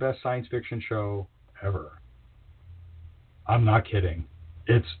probably the best science fiction show ever. I'm not kidding.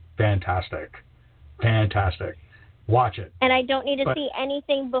 It's fantastic. Fantastic. Watch it. And I don't need to see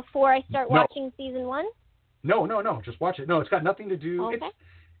anything before I start watching season 1? No. Just watch it. No, it's got nothing to do. Okay.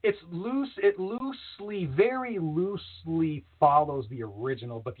 It's loose. It very loosely follows the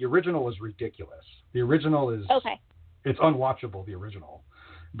original, but the original is ridiculous. The original is It's unwatchable. The original,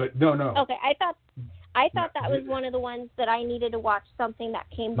 but no. Okay, I thought that was one of the ones that I needed to watch something that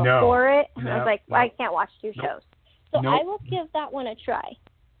came before it. And I was like, I can't watch 2 shows, so I will give that one a try.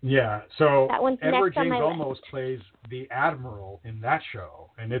 Yeah. So that one's Edward next on James my Olmos list. plays the Admiral in that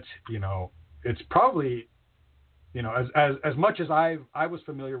show, and it's it's probably. As much as I was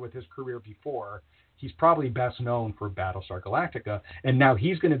familiar with his career before, he's probably best known for Battlestar Galactica, and now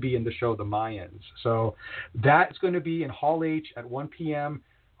he's going to be in the show The Mayans. So that's going to be in Hall H at 1 p.m.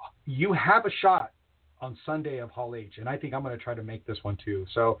 You have a shot on Sunday of Hall H, and I think I'm going to try to make this one too.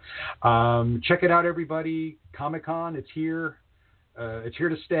 So check it out, everybody. Comic-Con, it's here. It's here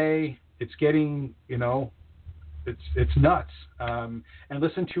to stay. It's getting, it's nuts. And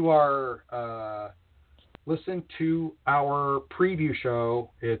listen to our preview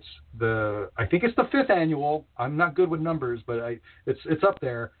show. I think it's the 5th annual. I'm not good with numbers, but it's up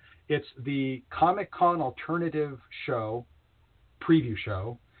there. It's the Comic-Con Alternative Show, preview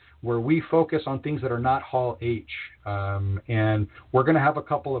show, where we focus on things that are not Hall H. And we're going to have a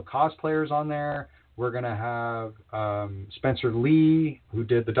couple of cosplayers on there. We're going to have Spencer Lee, who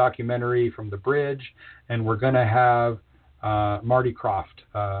did the documentary from The Bridge, and we're going to have Marty Croft.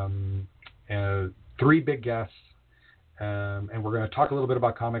 3 big guests, and we're going to talk a little bit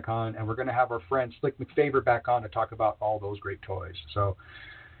about Comic-Con, and we're going to have our friend Slick McFavor back on to talk about all those great toys. So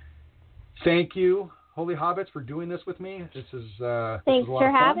thank you, Holy Hobbits, for doing this with me. This is Thanks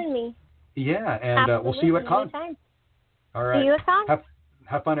for having me. Yeah, and we'll see you at Con. Anytime. All right. See you at Con.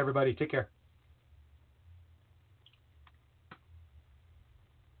 Have fun, everybody. Take care.